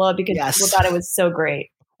did it blow up because people thought it was so great?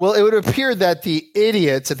 Well, it would appear that the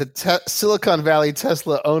idiots at the Silicon Valley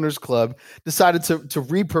Tesla Owners Club decided to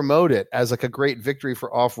re-promote it as like a great victory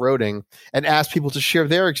for off-roading and asked people to share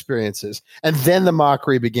their experiences. And then the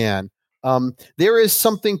mockery began. There is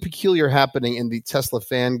something peculiar happening in the Tesla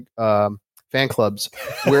fan clubs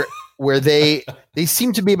where they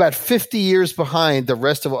seem to be about 50 years behind the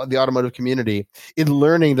rest of the automotive community in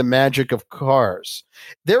learning the magic of cars.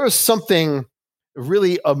 There was something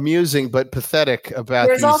really amusing but pathetic about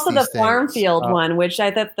there's also the farm things. Field one, which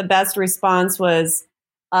I thought the best response was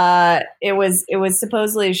it was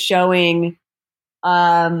supposedly showing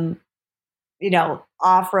off-roading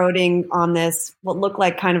on this what looked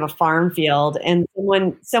like kind of a farm field, and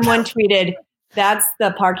someone tweeted, that's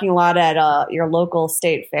the parking lot at your local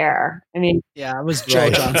state fair. I mean, yeah, it was Joe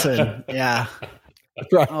Johnson. Yeah.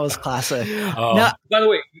 That was classic. By the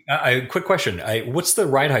way, quick question. What's the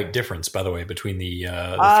ride height difference, by the way, between the 3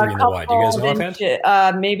 and the Y? Do you guys know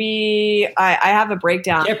offhand? Maybe I have a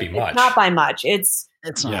breakdown. It can't be much. It's not by much. It's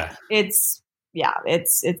not. It's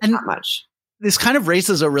not much. This kind of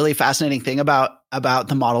raises a really fascinating thing about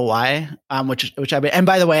the Model Y, which and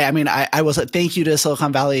by the way, I mean, I will say thank you to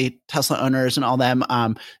Silicon Valley Tesla owners and all them.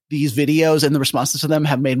 These videos and the responses to them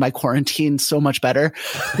have made my quarantine so much better.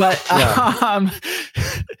 But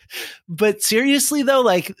but seriously though,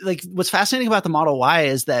 like what's fascinating about the Model Y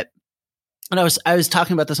is that, and I was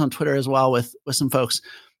talking about this on Twitter as well with some folks.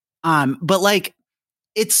 But like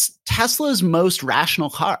it's Tesla's most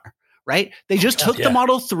rational car, right? They just took the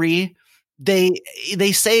Model 3. They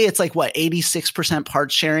say it's like 86%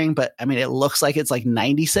 parts sharing, but I mean, it looks like it's like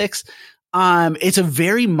 96. It's a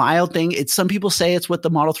very mild thing. Some people say it's what the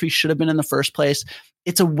Model 3 should have been in the first place.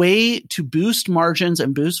 It's a way to boost margins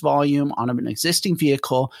and boost volume on an existing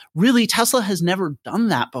vehicle. Really, Tesla has never done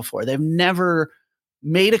that before. They've never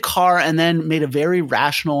made a car and then made a very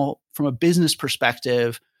rational, from a business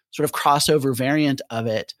perspective, sort of crossover variant of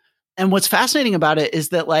it. And what's fascinating about it is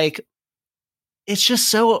that like, it's just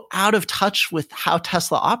so out of touch with how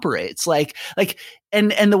Tesla operates.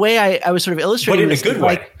 And the way I was sort of illustrating, but in a good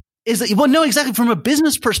way. No, exactly. From a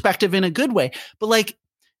business perspective, in a good way. But like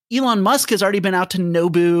Elon Musk has already been out to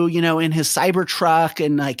Nobu, in his Cybertruck,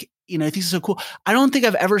 and I think it's so cool. I don't think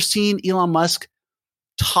I've ever seen Elon Musk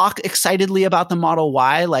talk excitedly about the Model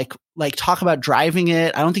Y, like talk about driving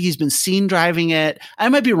it. I don't think he's been seen driving it. I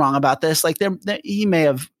might be wrong about this. Like he may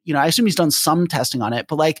have, I assume he's done some testing on it,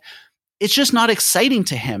 but like, it's just not exciting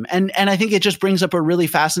to him. And I think it just brings up a really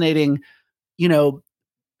fascinating,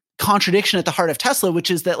 contradiction at the heart of Tesla,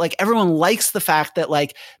 which is that like everyone likes the fact that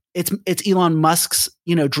like it's Elon Musk's,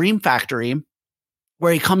 dream factory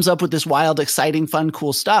where he comes up with this wild, exciting, fun,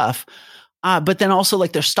 cool stuff. But then also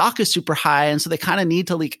like their stock is super high. And so they kind of need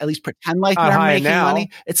to like at least pretend like they're making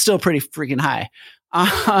money. It's still pretty freaking high.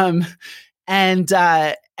 And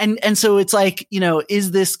so it's like,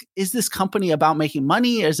 is this company about making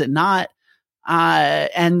money? Or is it not?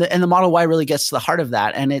 And the Model Y really gets to the heart of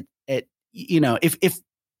that. And if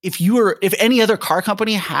any other car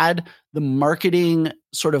company had the marketing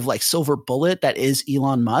sort of like silver bullet that is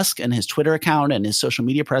Elon Musk and his Twitter account and his social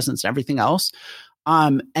media presence and everything else,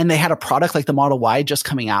 and they had a product like the Model Y just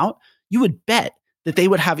coming out, you would bet that they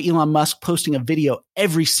would have Elon Musk posting a video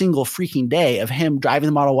every single freaking day of him driving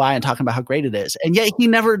the Model Y and talking about how great it is. And yet he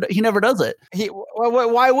never does it.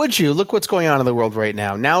 Why would you? Look what's going on in the world right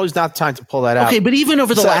now. Now is not the time to pull that out. Okay, but even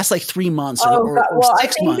over the last like 3 months or 6 months. I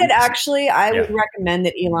think that actually I would recommend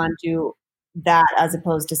that Elon do that as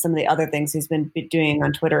opposed to some of the other things he's been doing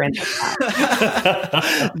on Twitter and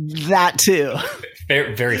that too.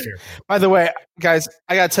 Very fair. By the way, guys,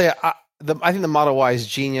 I got to tell you, I think the Model Y is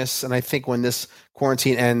genius, and I think when this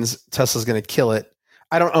quarantine ends, Tesla's going to kill it.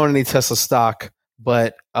 I don't own any Tesla stock,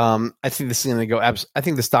 but I think this is going to go. I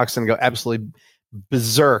think the stock's going to go absolutely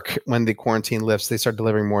berserk when the quarantine lifts. They start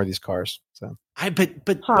delivering more of these cars. So but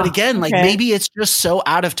again, like maybe it's just so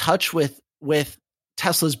out of touch with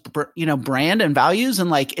Tesla's brand and values, and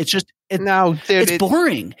like it's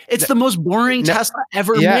boring. It's the most boring Tesla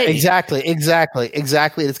ever made. Yeah, exactly.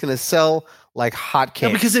 It's going to sell like hotcakes.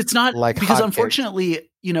 No, because it's not like because unfortunately,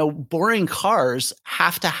 boring cars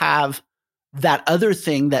have to have that other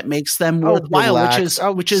thing that makes them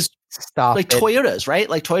worthwhile, which is like Toyotas, right?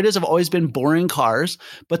 Like Toyotas have always been boring cars,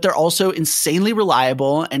 but they're also insanely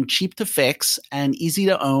reliable and cheap to fix and easy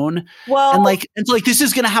to own. Well, and so this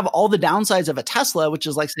is going to have all the downsides of a Tesla, which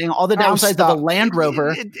is like saying all the downsides of a Land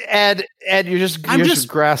Rover. Ed, you're just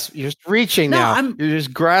reaching now. You're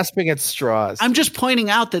just grasping at straws. I'm just pointing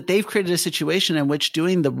out that they've created a situation in which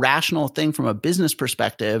doing the rational thing from a business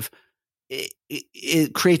perspective,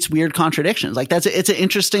 it creates weird contradictions. Like it's an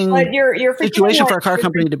interesting situation for a car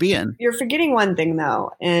company to be in. You're forgetting one thing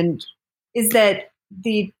though, and is that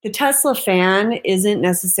the Tesla fan isn't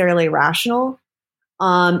necessarily rational,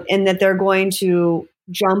 and that they're going to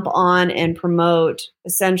jump on and promote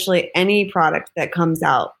essentially any product that comes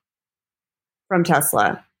out from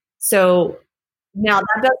Tesla. So now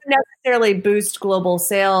that doesn't necessarily boost global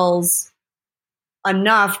sales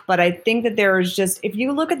enough, but I think that there is just, if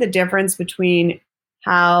you look at the difference between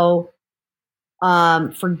how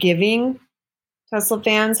forgiving Tesla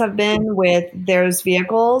fans have been with those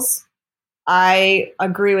vehicles, I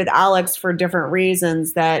agree with Alex for different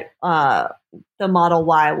reasons that the Model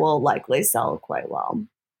Y will likely sell quite well.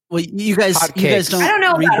 Well, you guys don't. I don't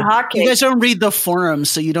know about hotcakes. You guys don't read the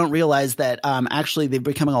forums, so you don't realize that actually they're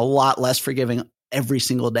becoming a lot less forgiving every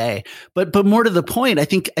single day. But more to the point, I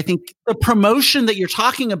think the promotion that you're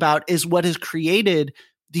talking about is what has created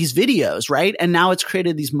these videos, right? And now it's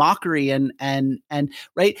created these mockery and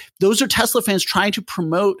right. Those are Tesla fans trying to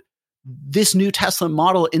promote this new Tesla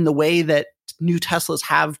model in the way that new Teslas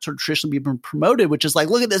have traditionally been promoted, which is like,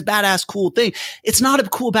 look at this badass cool thing. It's not a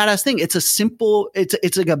cool badass thing. It's a simple,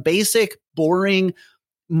 it's like a basic, boring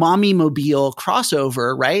mommy mobile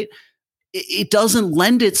crossover, right? It doesn't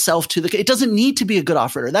lend itself to it doesn't need to be a good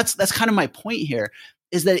off-roader. That's kind of my point here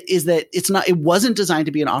is that it wasn't designed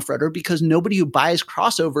to be an off-roader because nobody who buys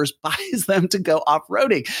crossovers buys them to go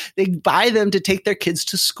off-roading. They buy them to take their kids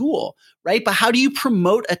to school, right? But how do you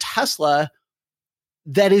promote a Tesla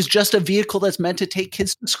that is just a vehicle that's meant to take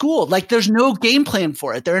kids to school? Like there's no game plan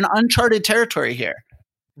for it. They're in uncharted territory here.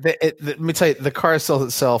 Let me tell you, the car sells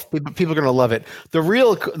itself. People are going to love it. The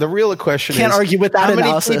real question can't argue with that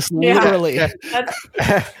analysis. Literally,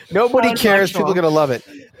 nobody cares. People are going to love it.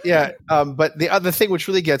 Yeah, but the other thing which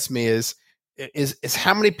really gets me is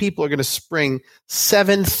how many people are going to spring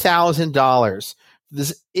 $7,000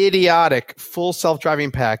 this idiotic full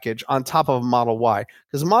self-driving package on top of a Model Y,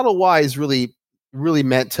 because Model Y is really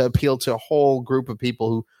meant to appeal to a whole group of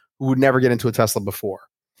people who would never get into a Tesla before,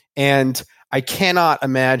 and I cannot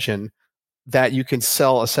imagine that you can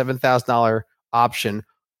sell a $7,000 option,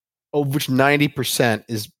 of which 90%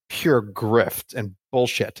 is pure grift and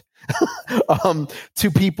bullshit,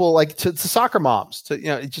 to people like to soccer moms.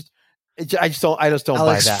 I just don't Alex,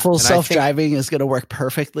 buy that. Full self-driving is going to work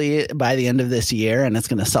perfectly by the end of this year, and it's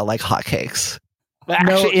going to sell like hotcakes.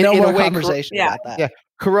 Actually, no more conversation about that. Yeah.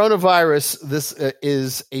 Coronavirus. This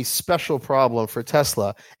is a special problem for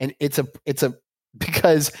Tesla, and it's a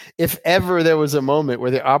because if ever there was a moment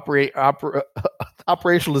where the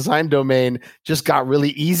operational design domain just got really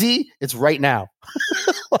easy, it's right now.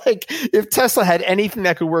 Like if Tesla had anything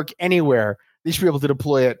that could work anywhere, they should be able to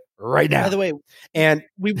deploy it right now. By the way, and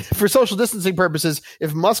for social distancing purposes,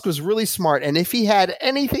 if Musk was really smart and if he had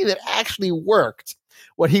anything that actually worked,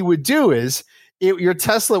 what he would do is your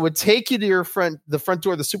Tesla would take you to the front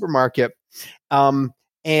door of the supermarket,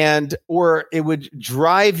 or it would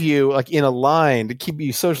drive you like in a line to keep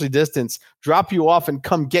you socially distanced, drop you off, and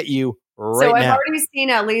come get you right now. So I've already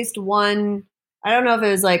seen at least one. I don't know if it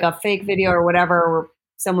was like a fake video or whatever, where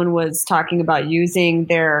someone was talking about using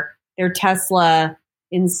their Tesla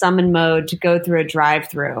in summon mode to go through a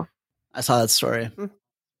drive-through. I saw that story.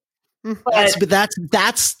 But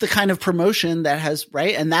that's the kind of promotion that has,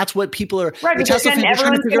 right, and that's what people are. Right, because Tesla everyone's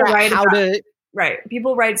trying to figure out how to. Right.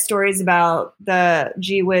 People write stories about the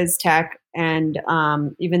G-Wiz tech, and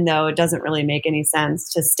even though it doesn't really make any sense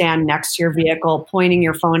to stand next to your vehicle, pointing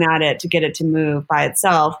your phone at it to get it to move by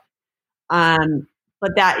itself.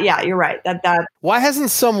 But you're right. That why hasn't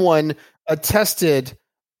someone tested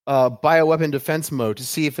bioweapon defense mode to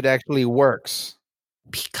see if it actually works?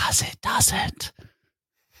 Because it doesn't.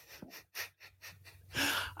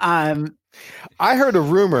 I heard a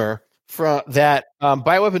rumor that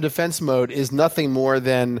bioweapon defense mode is nothing more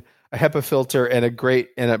than HEPA filter and a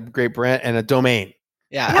great brand and a domain.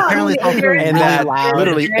 Yeah, No, apparently I mean, something And really that loud.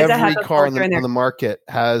 literally There is a every HEPA car on filter in there. the market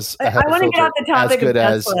has a I HEPA want to get filter off the as topic good of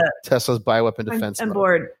as Tesla. Tesla's bioweapon defense. I'm mode.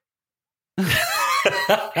 bored.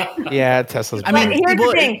 Yeah, Tesla's. I mean, But here's people-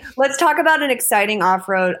 the thing. Let's talk about an exciting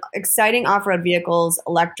off-road vehicles,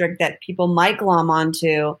 electric, that people might glom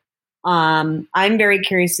onto. I'm very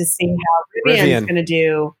curious to see how Rivian's Rivian. going to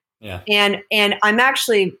do. Yeah. And I'm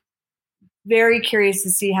actually very curious to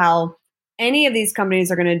see how any of these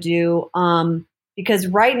companies are going to do, because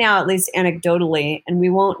right now, at least anecdotally, and we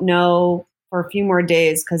won't know for a few more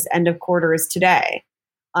days because end of quarter is today.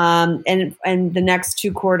 And the next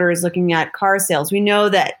 2 quarters looking at car sales, we know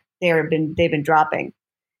that they've been dropping.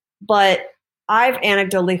 But I've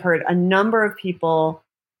anecdotally heard a number of people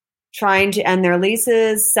trying to end their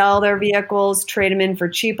leases, sell their vehicles, trade them in for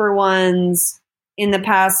cheaper ones in the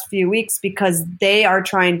past few weeks because they are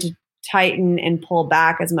trying to tighten and pull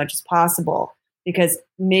back as much as possible because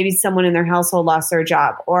maybe someone in their household lost their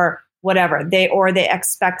job or whatever. They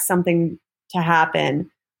expect something to happen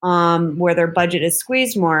where their budget is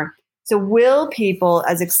squeezed more. So will people,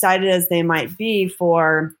 as excited as they might be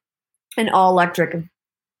for an all-electric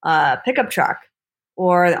pickup truck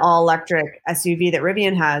or an all-electric SUV that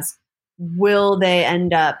Rivian has, will they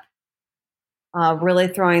end up really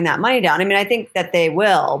throwing that money down? I mean, I think that they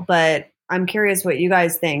will, but I'm curious what you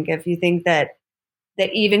guys think. If you think that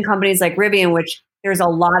even companies like Rivian, which there's a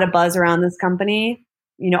lot of buzz around this company,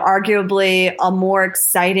 arguably a more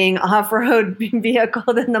exciting off-road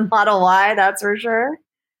vehicle than the Model Y, that's for sure.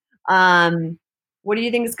 What do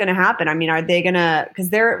you think is going to happen? I mean, are they going to,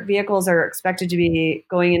 because their vehicles are expected to be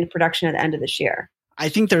going into production at the end of this year? I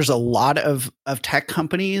think there's a lot of tech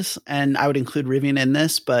companies, and I would include Rivian in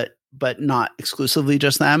this, but not exclusively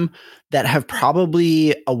just them, that have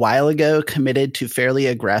probably a while ago committed to fairly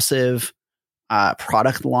aggressive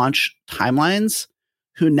product launch timelines,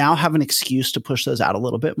 who now have an excuse to push those out a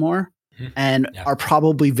little bit more and are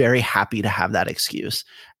probably very happy to have that excuse.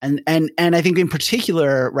 And I think in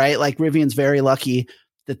particular, right, like Rivian's very lucky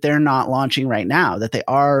that they're not launching right now, that they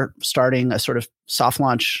are starting a sort of soft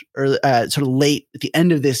launch or sort of late at the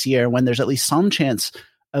end of this year when there's at least some chance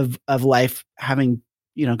of life having,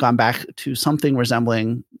 gone back to something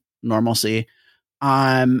resembling normalcy.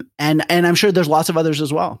 And I'm sure there's lots of others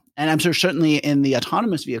as well. And I'm sure certainly in the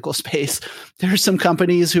autonomous vehicle space, there's some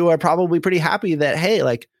companies who are probably pretty happy that, hey,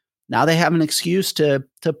 like now they have an excuse to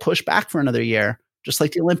push back for another year, just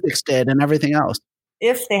like the Olympics did and everything else.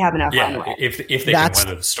 If they have enough runway. If they can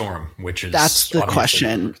weather the storm, which is that's the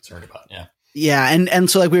question we're concerned about. Yeah. Yeah. And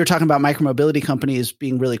so like we were talking about micromobility companies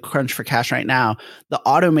being really crunched for cash right now, the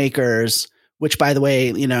automakers, which by the way,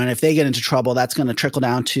 and if they get into trouble, that's going to trickle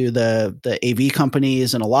down to the AV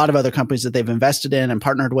companies and a lot of other companies that they've invested in and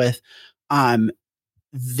partnered with. A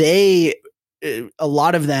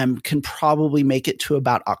lot of them can probably make it to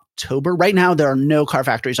about October. Right now, there are no car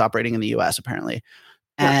factories operating in the US apparently.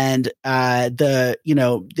 And they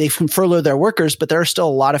can furlough their workers, but there are still a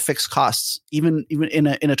lot of fixed costs, even in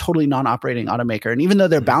a totally non-operating automaker. And even though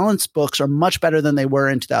their balance books are much better than they were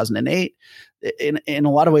in 2008, in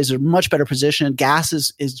a lot of ways, they're much better positioned. Gas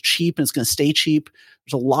is cheap and it's going to stay cheap.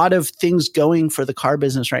 There's a lot of things going for the car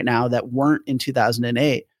business right now that weren't in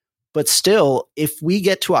 2008. But still, if we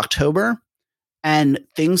get to October and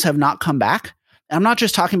things have not come back, and I'm not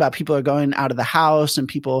just talking about people are going out of the house and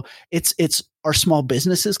people, it's our small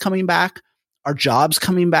businesses coming back, our jobs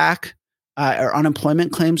coming back, our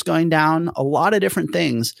unemployment claims going down. A lot of different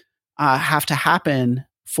things have to happen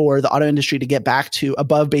for the auto industry to get back to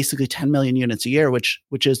above basically 10 million units a year, which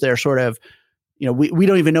is their sort of, we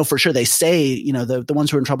don't even know for sure. They say, the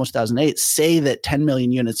ones who were in trouble in 2008 say that 10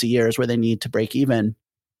 million units a year is where they need to break even.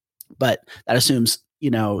 But that assumes,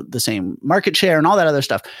 the same market share and all that other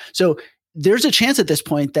stuff. So there's a chance at this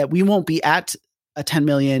point that we won't be at a 10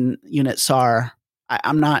 million unit SAR.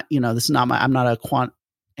 I'm not, I'm not a quant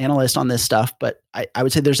analyst on this stuff, but I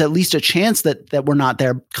would say there's at least a chance that we're not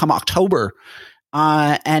there come October.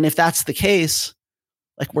 And if that's the case,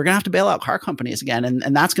 like we're going to have to bail out car companies again.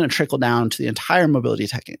 And that's going to trickle down to the entire mobility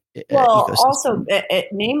tech ecosystem. Also,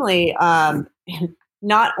 namely,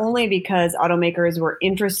 not only because automakers were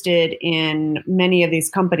interested in many of these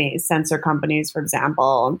companies, sensor companies, for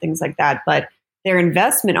example, and things like that, but their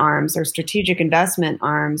investment arms, their strategic investment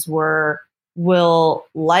arms will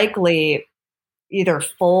likely either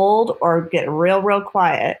fold or get real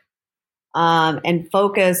quiet and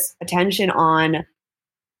focus attention on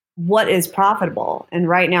what is profitable. And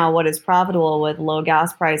right now, what is profitable with low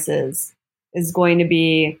gas prices is going to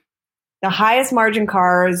be the highest margin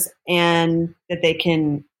cars and that they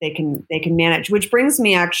can manage, which brings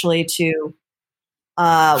me actually to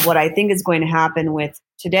what I think is going to happen with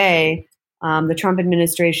today, the Trump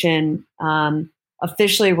administration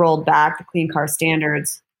officially rolled back the clean car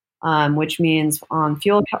standards, which means on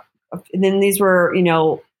fuel. Then these were,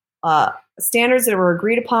 standards that were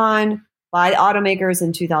agreed upon by automakers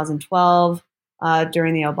in 2012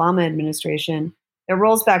 during the Obama administration. It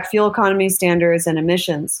rolls back fuel economy standards and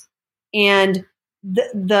emissions. And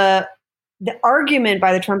the argument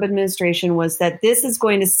by the Trump administration was that this is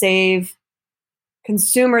going to save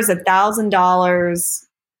consumers $1,000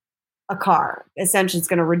 a car. Essentially, it's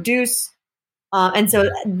going to reduce. And so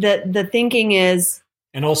the thinking is,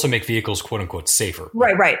 and also make vehicles quote unquote safer.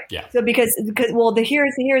 Right. Yeah. So because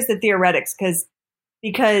here's the theoretics,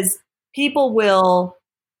 because people will,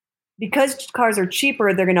 because cars are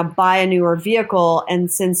cheaper, they're going to buy a newer vehicle.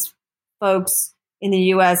 And since folks in the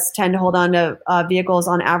U.S. tend to hold on to vehicles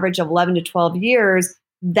on average of 11 to 12 years,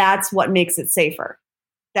 that's what makes it safer.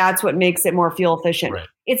 That's what makes it more fuel efficient. Right.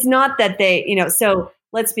 It's not that they, so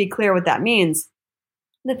let's be clear what that means.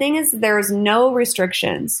 The thing is, there's no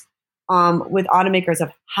restrictions with automakers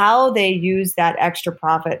of how they use that extra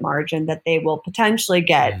profit margin that they will potentially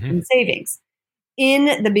get in savings.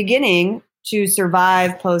 In the beginning, to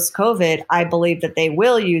survive post-COVID, I believe that they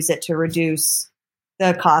will use it to reduce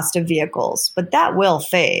the cost of vehicles, but that will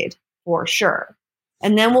fade for sure.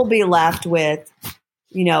 And then we'll be left with,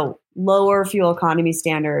 lower fuel economy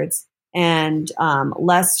standards and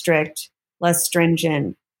less strict, less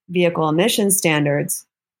stringent vehicle emission standards.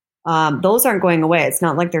 Those aren't going away. It's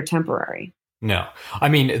not like they're temporary. No. I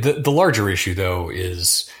mean, the larger issue, though,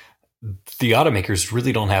 is the automakers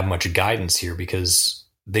really don't have much guidance here because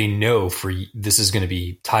they know this is going to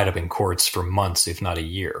be tied up in courts for months, if not a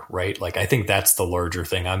year, right? Like, I think that's the larger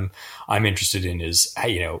thing I'm interested in is,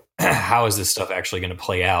 how is this stuff actually going to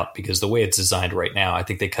play out? Because the way it's designed right now, I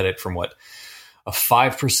think they cut it from a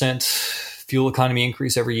 5% fuel economy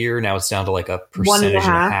increase every year. Now it's down to like a percentage and a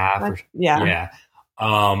half. Yeah.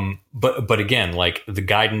 But again, like the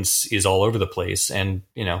guidance is all over the place, and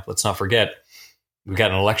let's not forget we've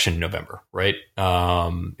got an election in November, right?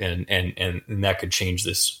 And that could change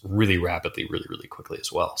this really rapidly, really, really quickly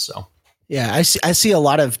as well. So yeah, I see a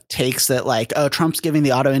lot of takes that like, oh, Trump's giving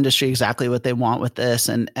the auto industry exactly what they want with this,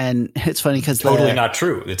 and it's funny because totally not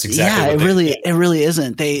true. It's exactly it really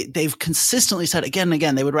isn't. They've consistently said again and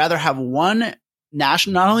again they would rather have one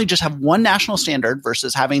national, not only just have one national standard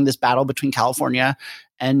versus having this battle between California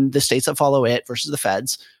and the states that follow it versus the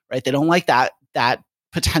feds, right? They don't like that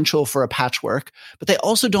potential for a patchwork, but they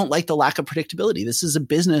also don't like the lack of predictability. This is a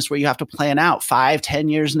business where you have to plan out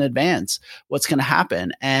 5-10 years in advance what's going to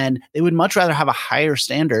happen. And they would much rather have a higher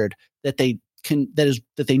standard that they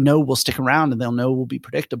know will stick around and they'll know will be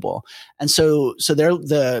predictable. And so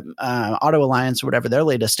the Auto Alliance or whatever, their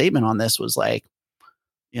latest statement on this was like,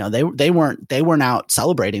 they weren't out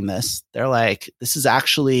celebrating this. They're like, this is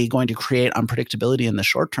actually going to create unpredictability in the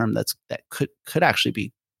short term that could actually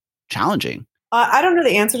be challenging. I don't know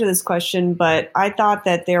the answer to this question, but I thought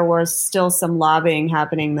that there was still some lobbying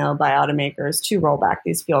happening, though, by automakers to roll back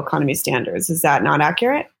these fuel economy standards. Is that not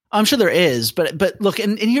accurate? I'm sure there is, but look,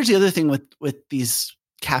 and here's the other thing with these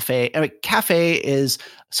CAFE. I mean, CAFE is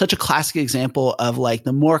such a classic example of like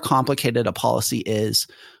the more complicated a policy is,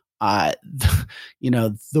 the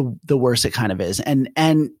worse it kind of is, and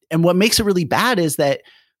what makes it really bad is that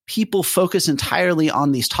people focus entirely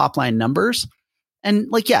on these top line numbers. And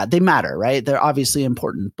like, yeah, they matter, right? They're obviously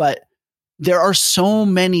important, but there are so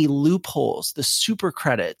many loopholes, the super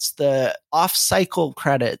credits, the off cycle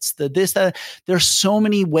credits, there's so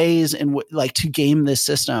many ways to game this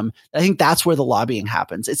system. I think that's where the lobbying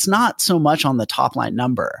happens. It's not so much on the top line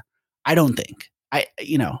number. I don't think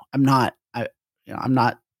I'm not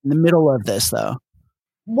in the middle of this though.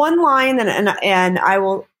 One line, and I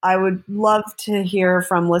would love to hear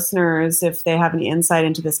from listeners if they have any insight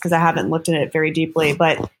into this, because I haven't looked at it very deeply,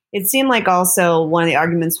 but it seemed like also one of the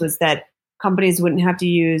arguments was that companies wouldn't have to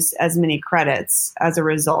use as many credits as a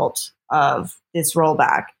result of this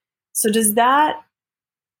rollback. So does that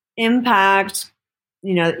impact,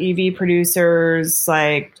 EV producers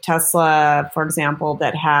like Tesla, for example,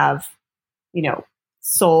 that have,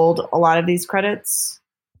 sold a lot of these credits?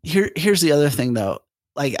 Here's the other thing though.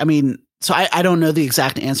 Like, I mean, so I don't know the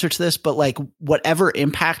exact answer to this, but like whatever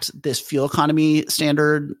impact this fuel economy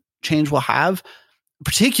standard change will have,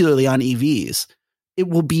 particularly on EVs, it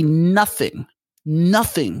will be nothing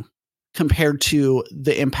compared to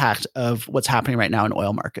the impact of what's happening right now in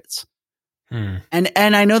oil markets. And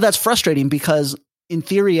I know that's frustrating because in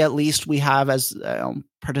theory, at least we have as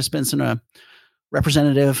participants in a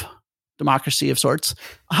representative democracy of sorts.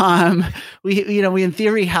 We in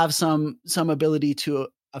theory have some ability to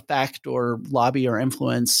affect or lobby or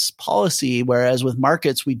influence policy, whereas with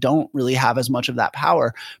markets, we don't really have as much of that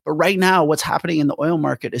power. But right now, what's happening in the oil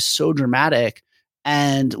market is so dramatic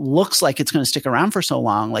and looks like it's going to stick around for so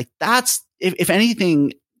long. Like that's, if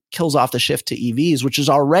anything, kills off the shift to EVs, which is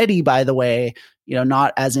already, by the way,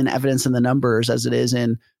 not as in evidence in the numbers as it is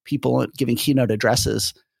in people giving keynote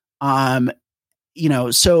addresses. So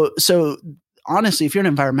honestly, if you're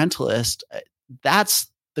an environmentalist, that's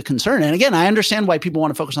the concern. And again, I understand why people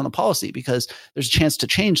want to focus on the policy because there's a chance to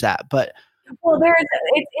change that. But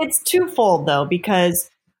it's twofold though, because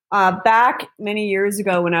back many years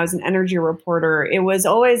ago when I was an energy reporter, it was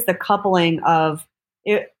always the coupling of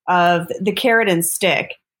the carrot and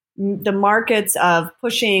stick. The markets of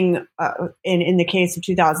pushing, in the case of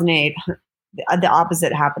 2008, the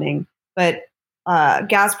opposite happening, but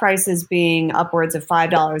gas prices being upwards of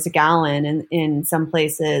 $5 a gallon in some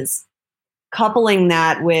places, coupling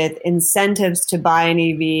that with incentives to buy an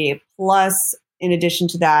EV, plus in addition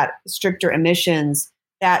to that, stricter emissions,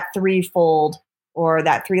 that threefold or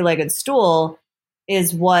that three-legged stool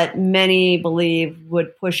is what many believe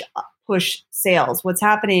would push sales. What's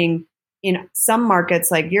happening in some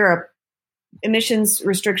markets like Europe, emissions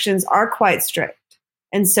restrictions are quite strict.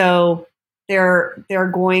 And so they're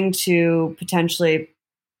going to potentially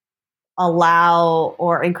allow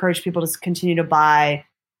or encourage people to continue to buy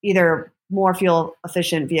either more fuel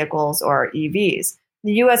efficient vehicles or EVs. In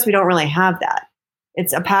the US, we don't really have that.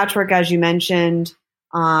 It's a patchwork, as you mentioned.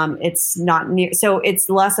 It's not near, so it's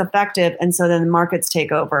less effective. And so then the markets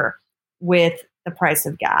take over with the price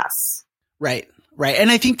of gas. Right.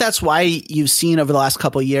 And I think that's why you've seen over the last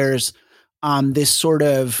couple of years this sort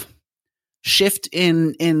of shift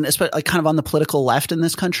in especially like kind of on the political left in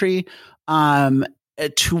this country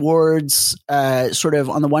towards sort of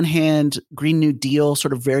on the one hand, Green New Deal,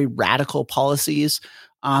 sort of very radical policies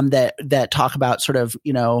that talk about sort of,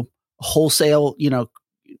 wholesale,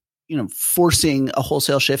 forcing a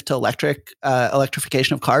wholesale shift to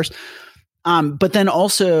electrification of cars. But then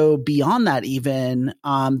also beyond that, even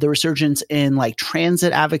the resurgence in like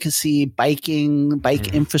transit advocacy, bike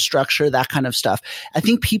infrastructure, that kind of stuff. I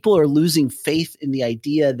think people are losing faith in the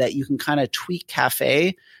idea that you can kind of tweak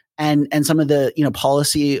CAFE and some of the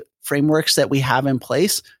policy frameworks that we have in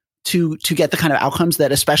place to get the kind of outcomes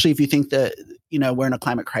that, especially if you think that we're in a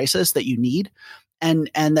climate crisis, that you need, and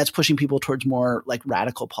that's pushing people towards more like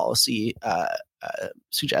radical policy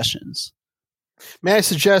suggestions. May I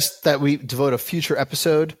suggest that we devote a future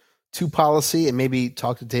episode to policy and maybe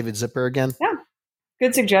talk to David Zipper again? Yeah,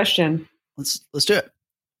 good suggestion. Let's do it.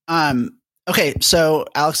 Okay, so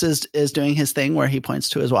Alex is doing his thing where he points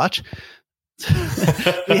to his watch. Do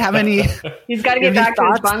we have any? He's got to get back to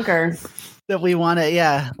his bunker. That we want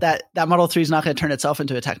to, that Model 3 is not going to turn itself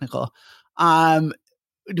into a technical. Do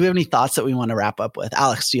we have any thoughts that we want to wrap up with?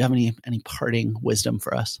 Alex, do you have any parting wisdom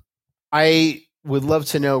for us? I would love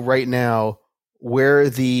to know right now where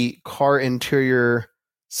the car interior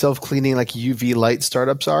self-cleaning like UV light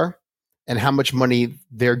startups are and how much money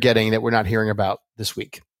they're getting that we're not hearing about this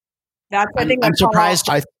week. I'm surprised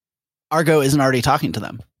Argo isn't already talking to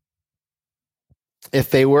them. If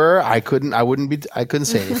they were, I couldn't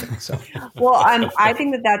say anything. So, well, I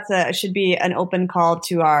think that should be an open call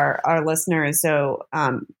to our listeners. So,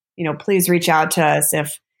 please reach out to us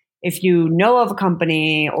if you know of a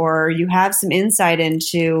company or you have some insight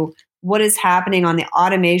into what is happening on the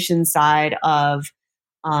automation side of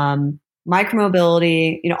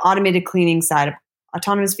micromobility, automated cleaning side of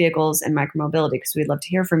autonomous vehicles and micromobility, because we'd love to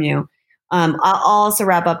hear from you. I'll also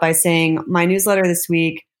wrap up by saying my newsletter this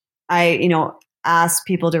week, I ask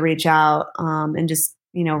people to reach out and just,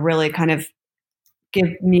 really kind of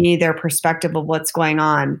give me their perspective of what's going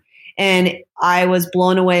on. And I was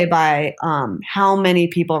blown away by how many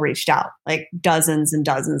people reached out, like dozens and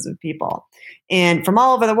dozens of people, and from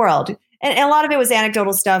all over the world. And a lot of it was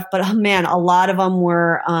anecdotal stuff, but man, a lot of them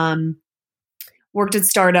were worked at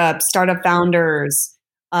startup founders,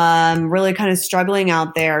 really kind of struggling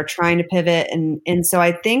out there, trying to pivot. And so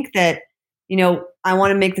I think that, I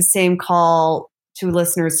want to make the same call to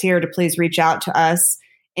listeners here to please reach out to us.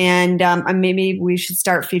 And maybe we should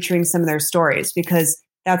start featuring some of their stories, because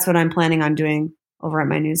that's what I'm planning on doing over at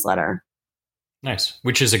my newsletter. Nice.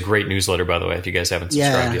 Which is a great newsletter, by the way, if you guys haven't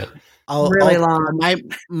subscribed yet. Long.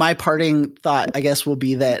 My parting thought, I guess, will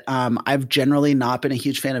be that I've generally not been a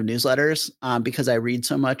huge fan of newsletters because I read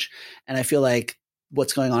so much. And I feel like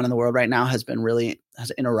what's going on in the world right now has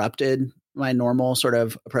interrupted my normal sort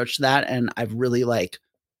of approach to that. And I've really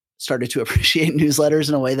started to appreciate newsletters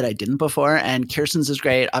in a way that I didn't before. And Kirsten's is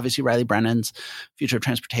great. Obviously, Riley Brennan's Future of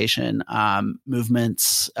Transportation,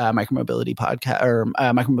 Movements, Micromobility podcast, or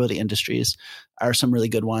Micromobility Industries are some really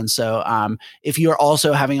good ones. So if you're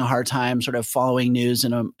also having a hard time sort of following news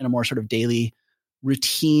in a more sort of daily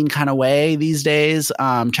routine kind of way these days,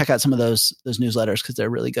 check out some of those newsletters because they're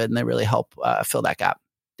really good and they really help fill that gap.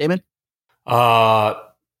 Damon? I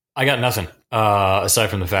got nothing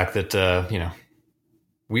aside from the fact that,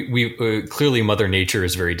 we clearly Mother Nature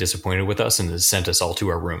is very disappointed with us and has sent us all to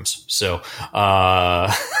our rooms. So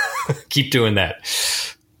keep doing that.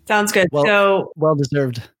 Sounds good. Well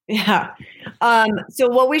deserved. Yeah. So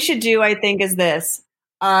what we should do, I think, is this.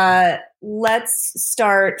 Let's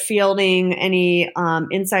start fielding any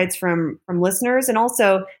insights from listeners. And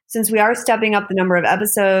also, since we are stepping up the number of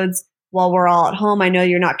episodes while we're all at home, I know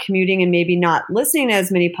you're not commuting and maybe not listening to as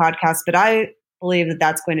many podcasts, but I believe that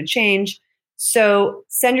that's going to change. So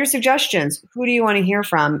send your suggestions. Who do you want to hear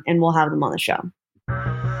from? And we'll have them on the show.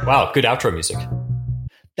 Wow. Good outro music.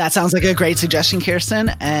 That sounds like a great suggestion, Kirsten.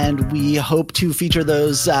 And we hope to feature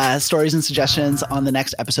those stories and suggestions on the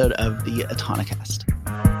next episode of the Autonocast.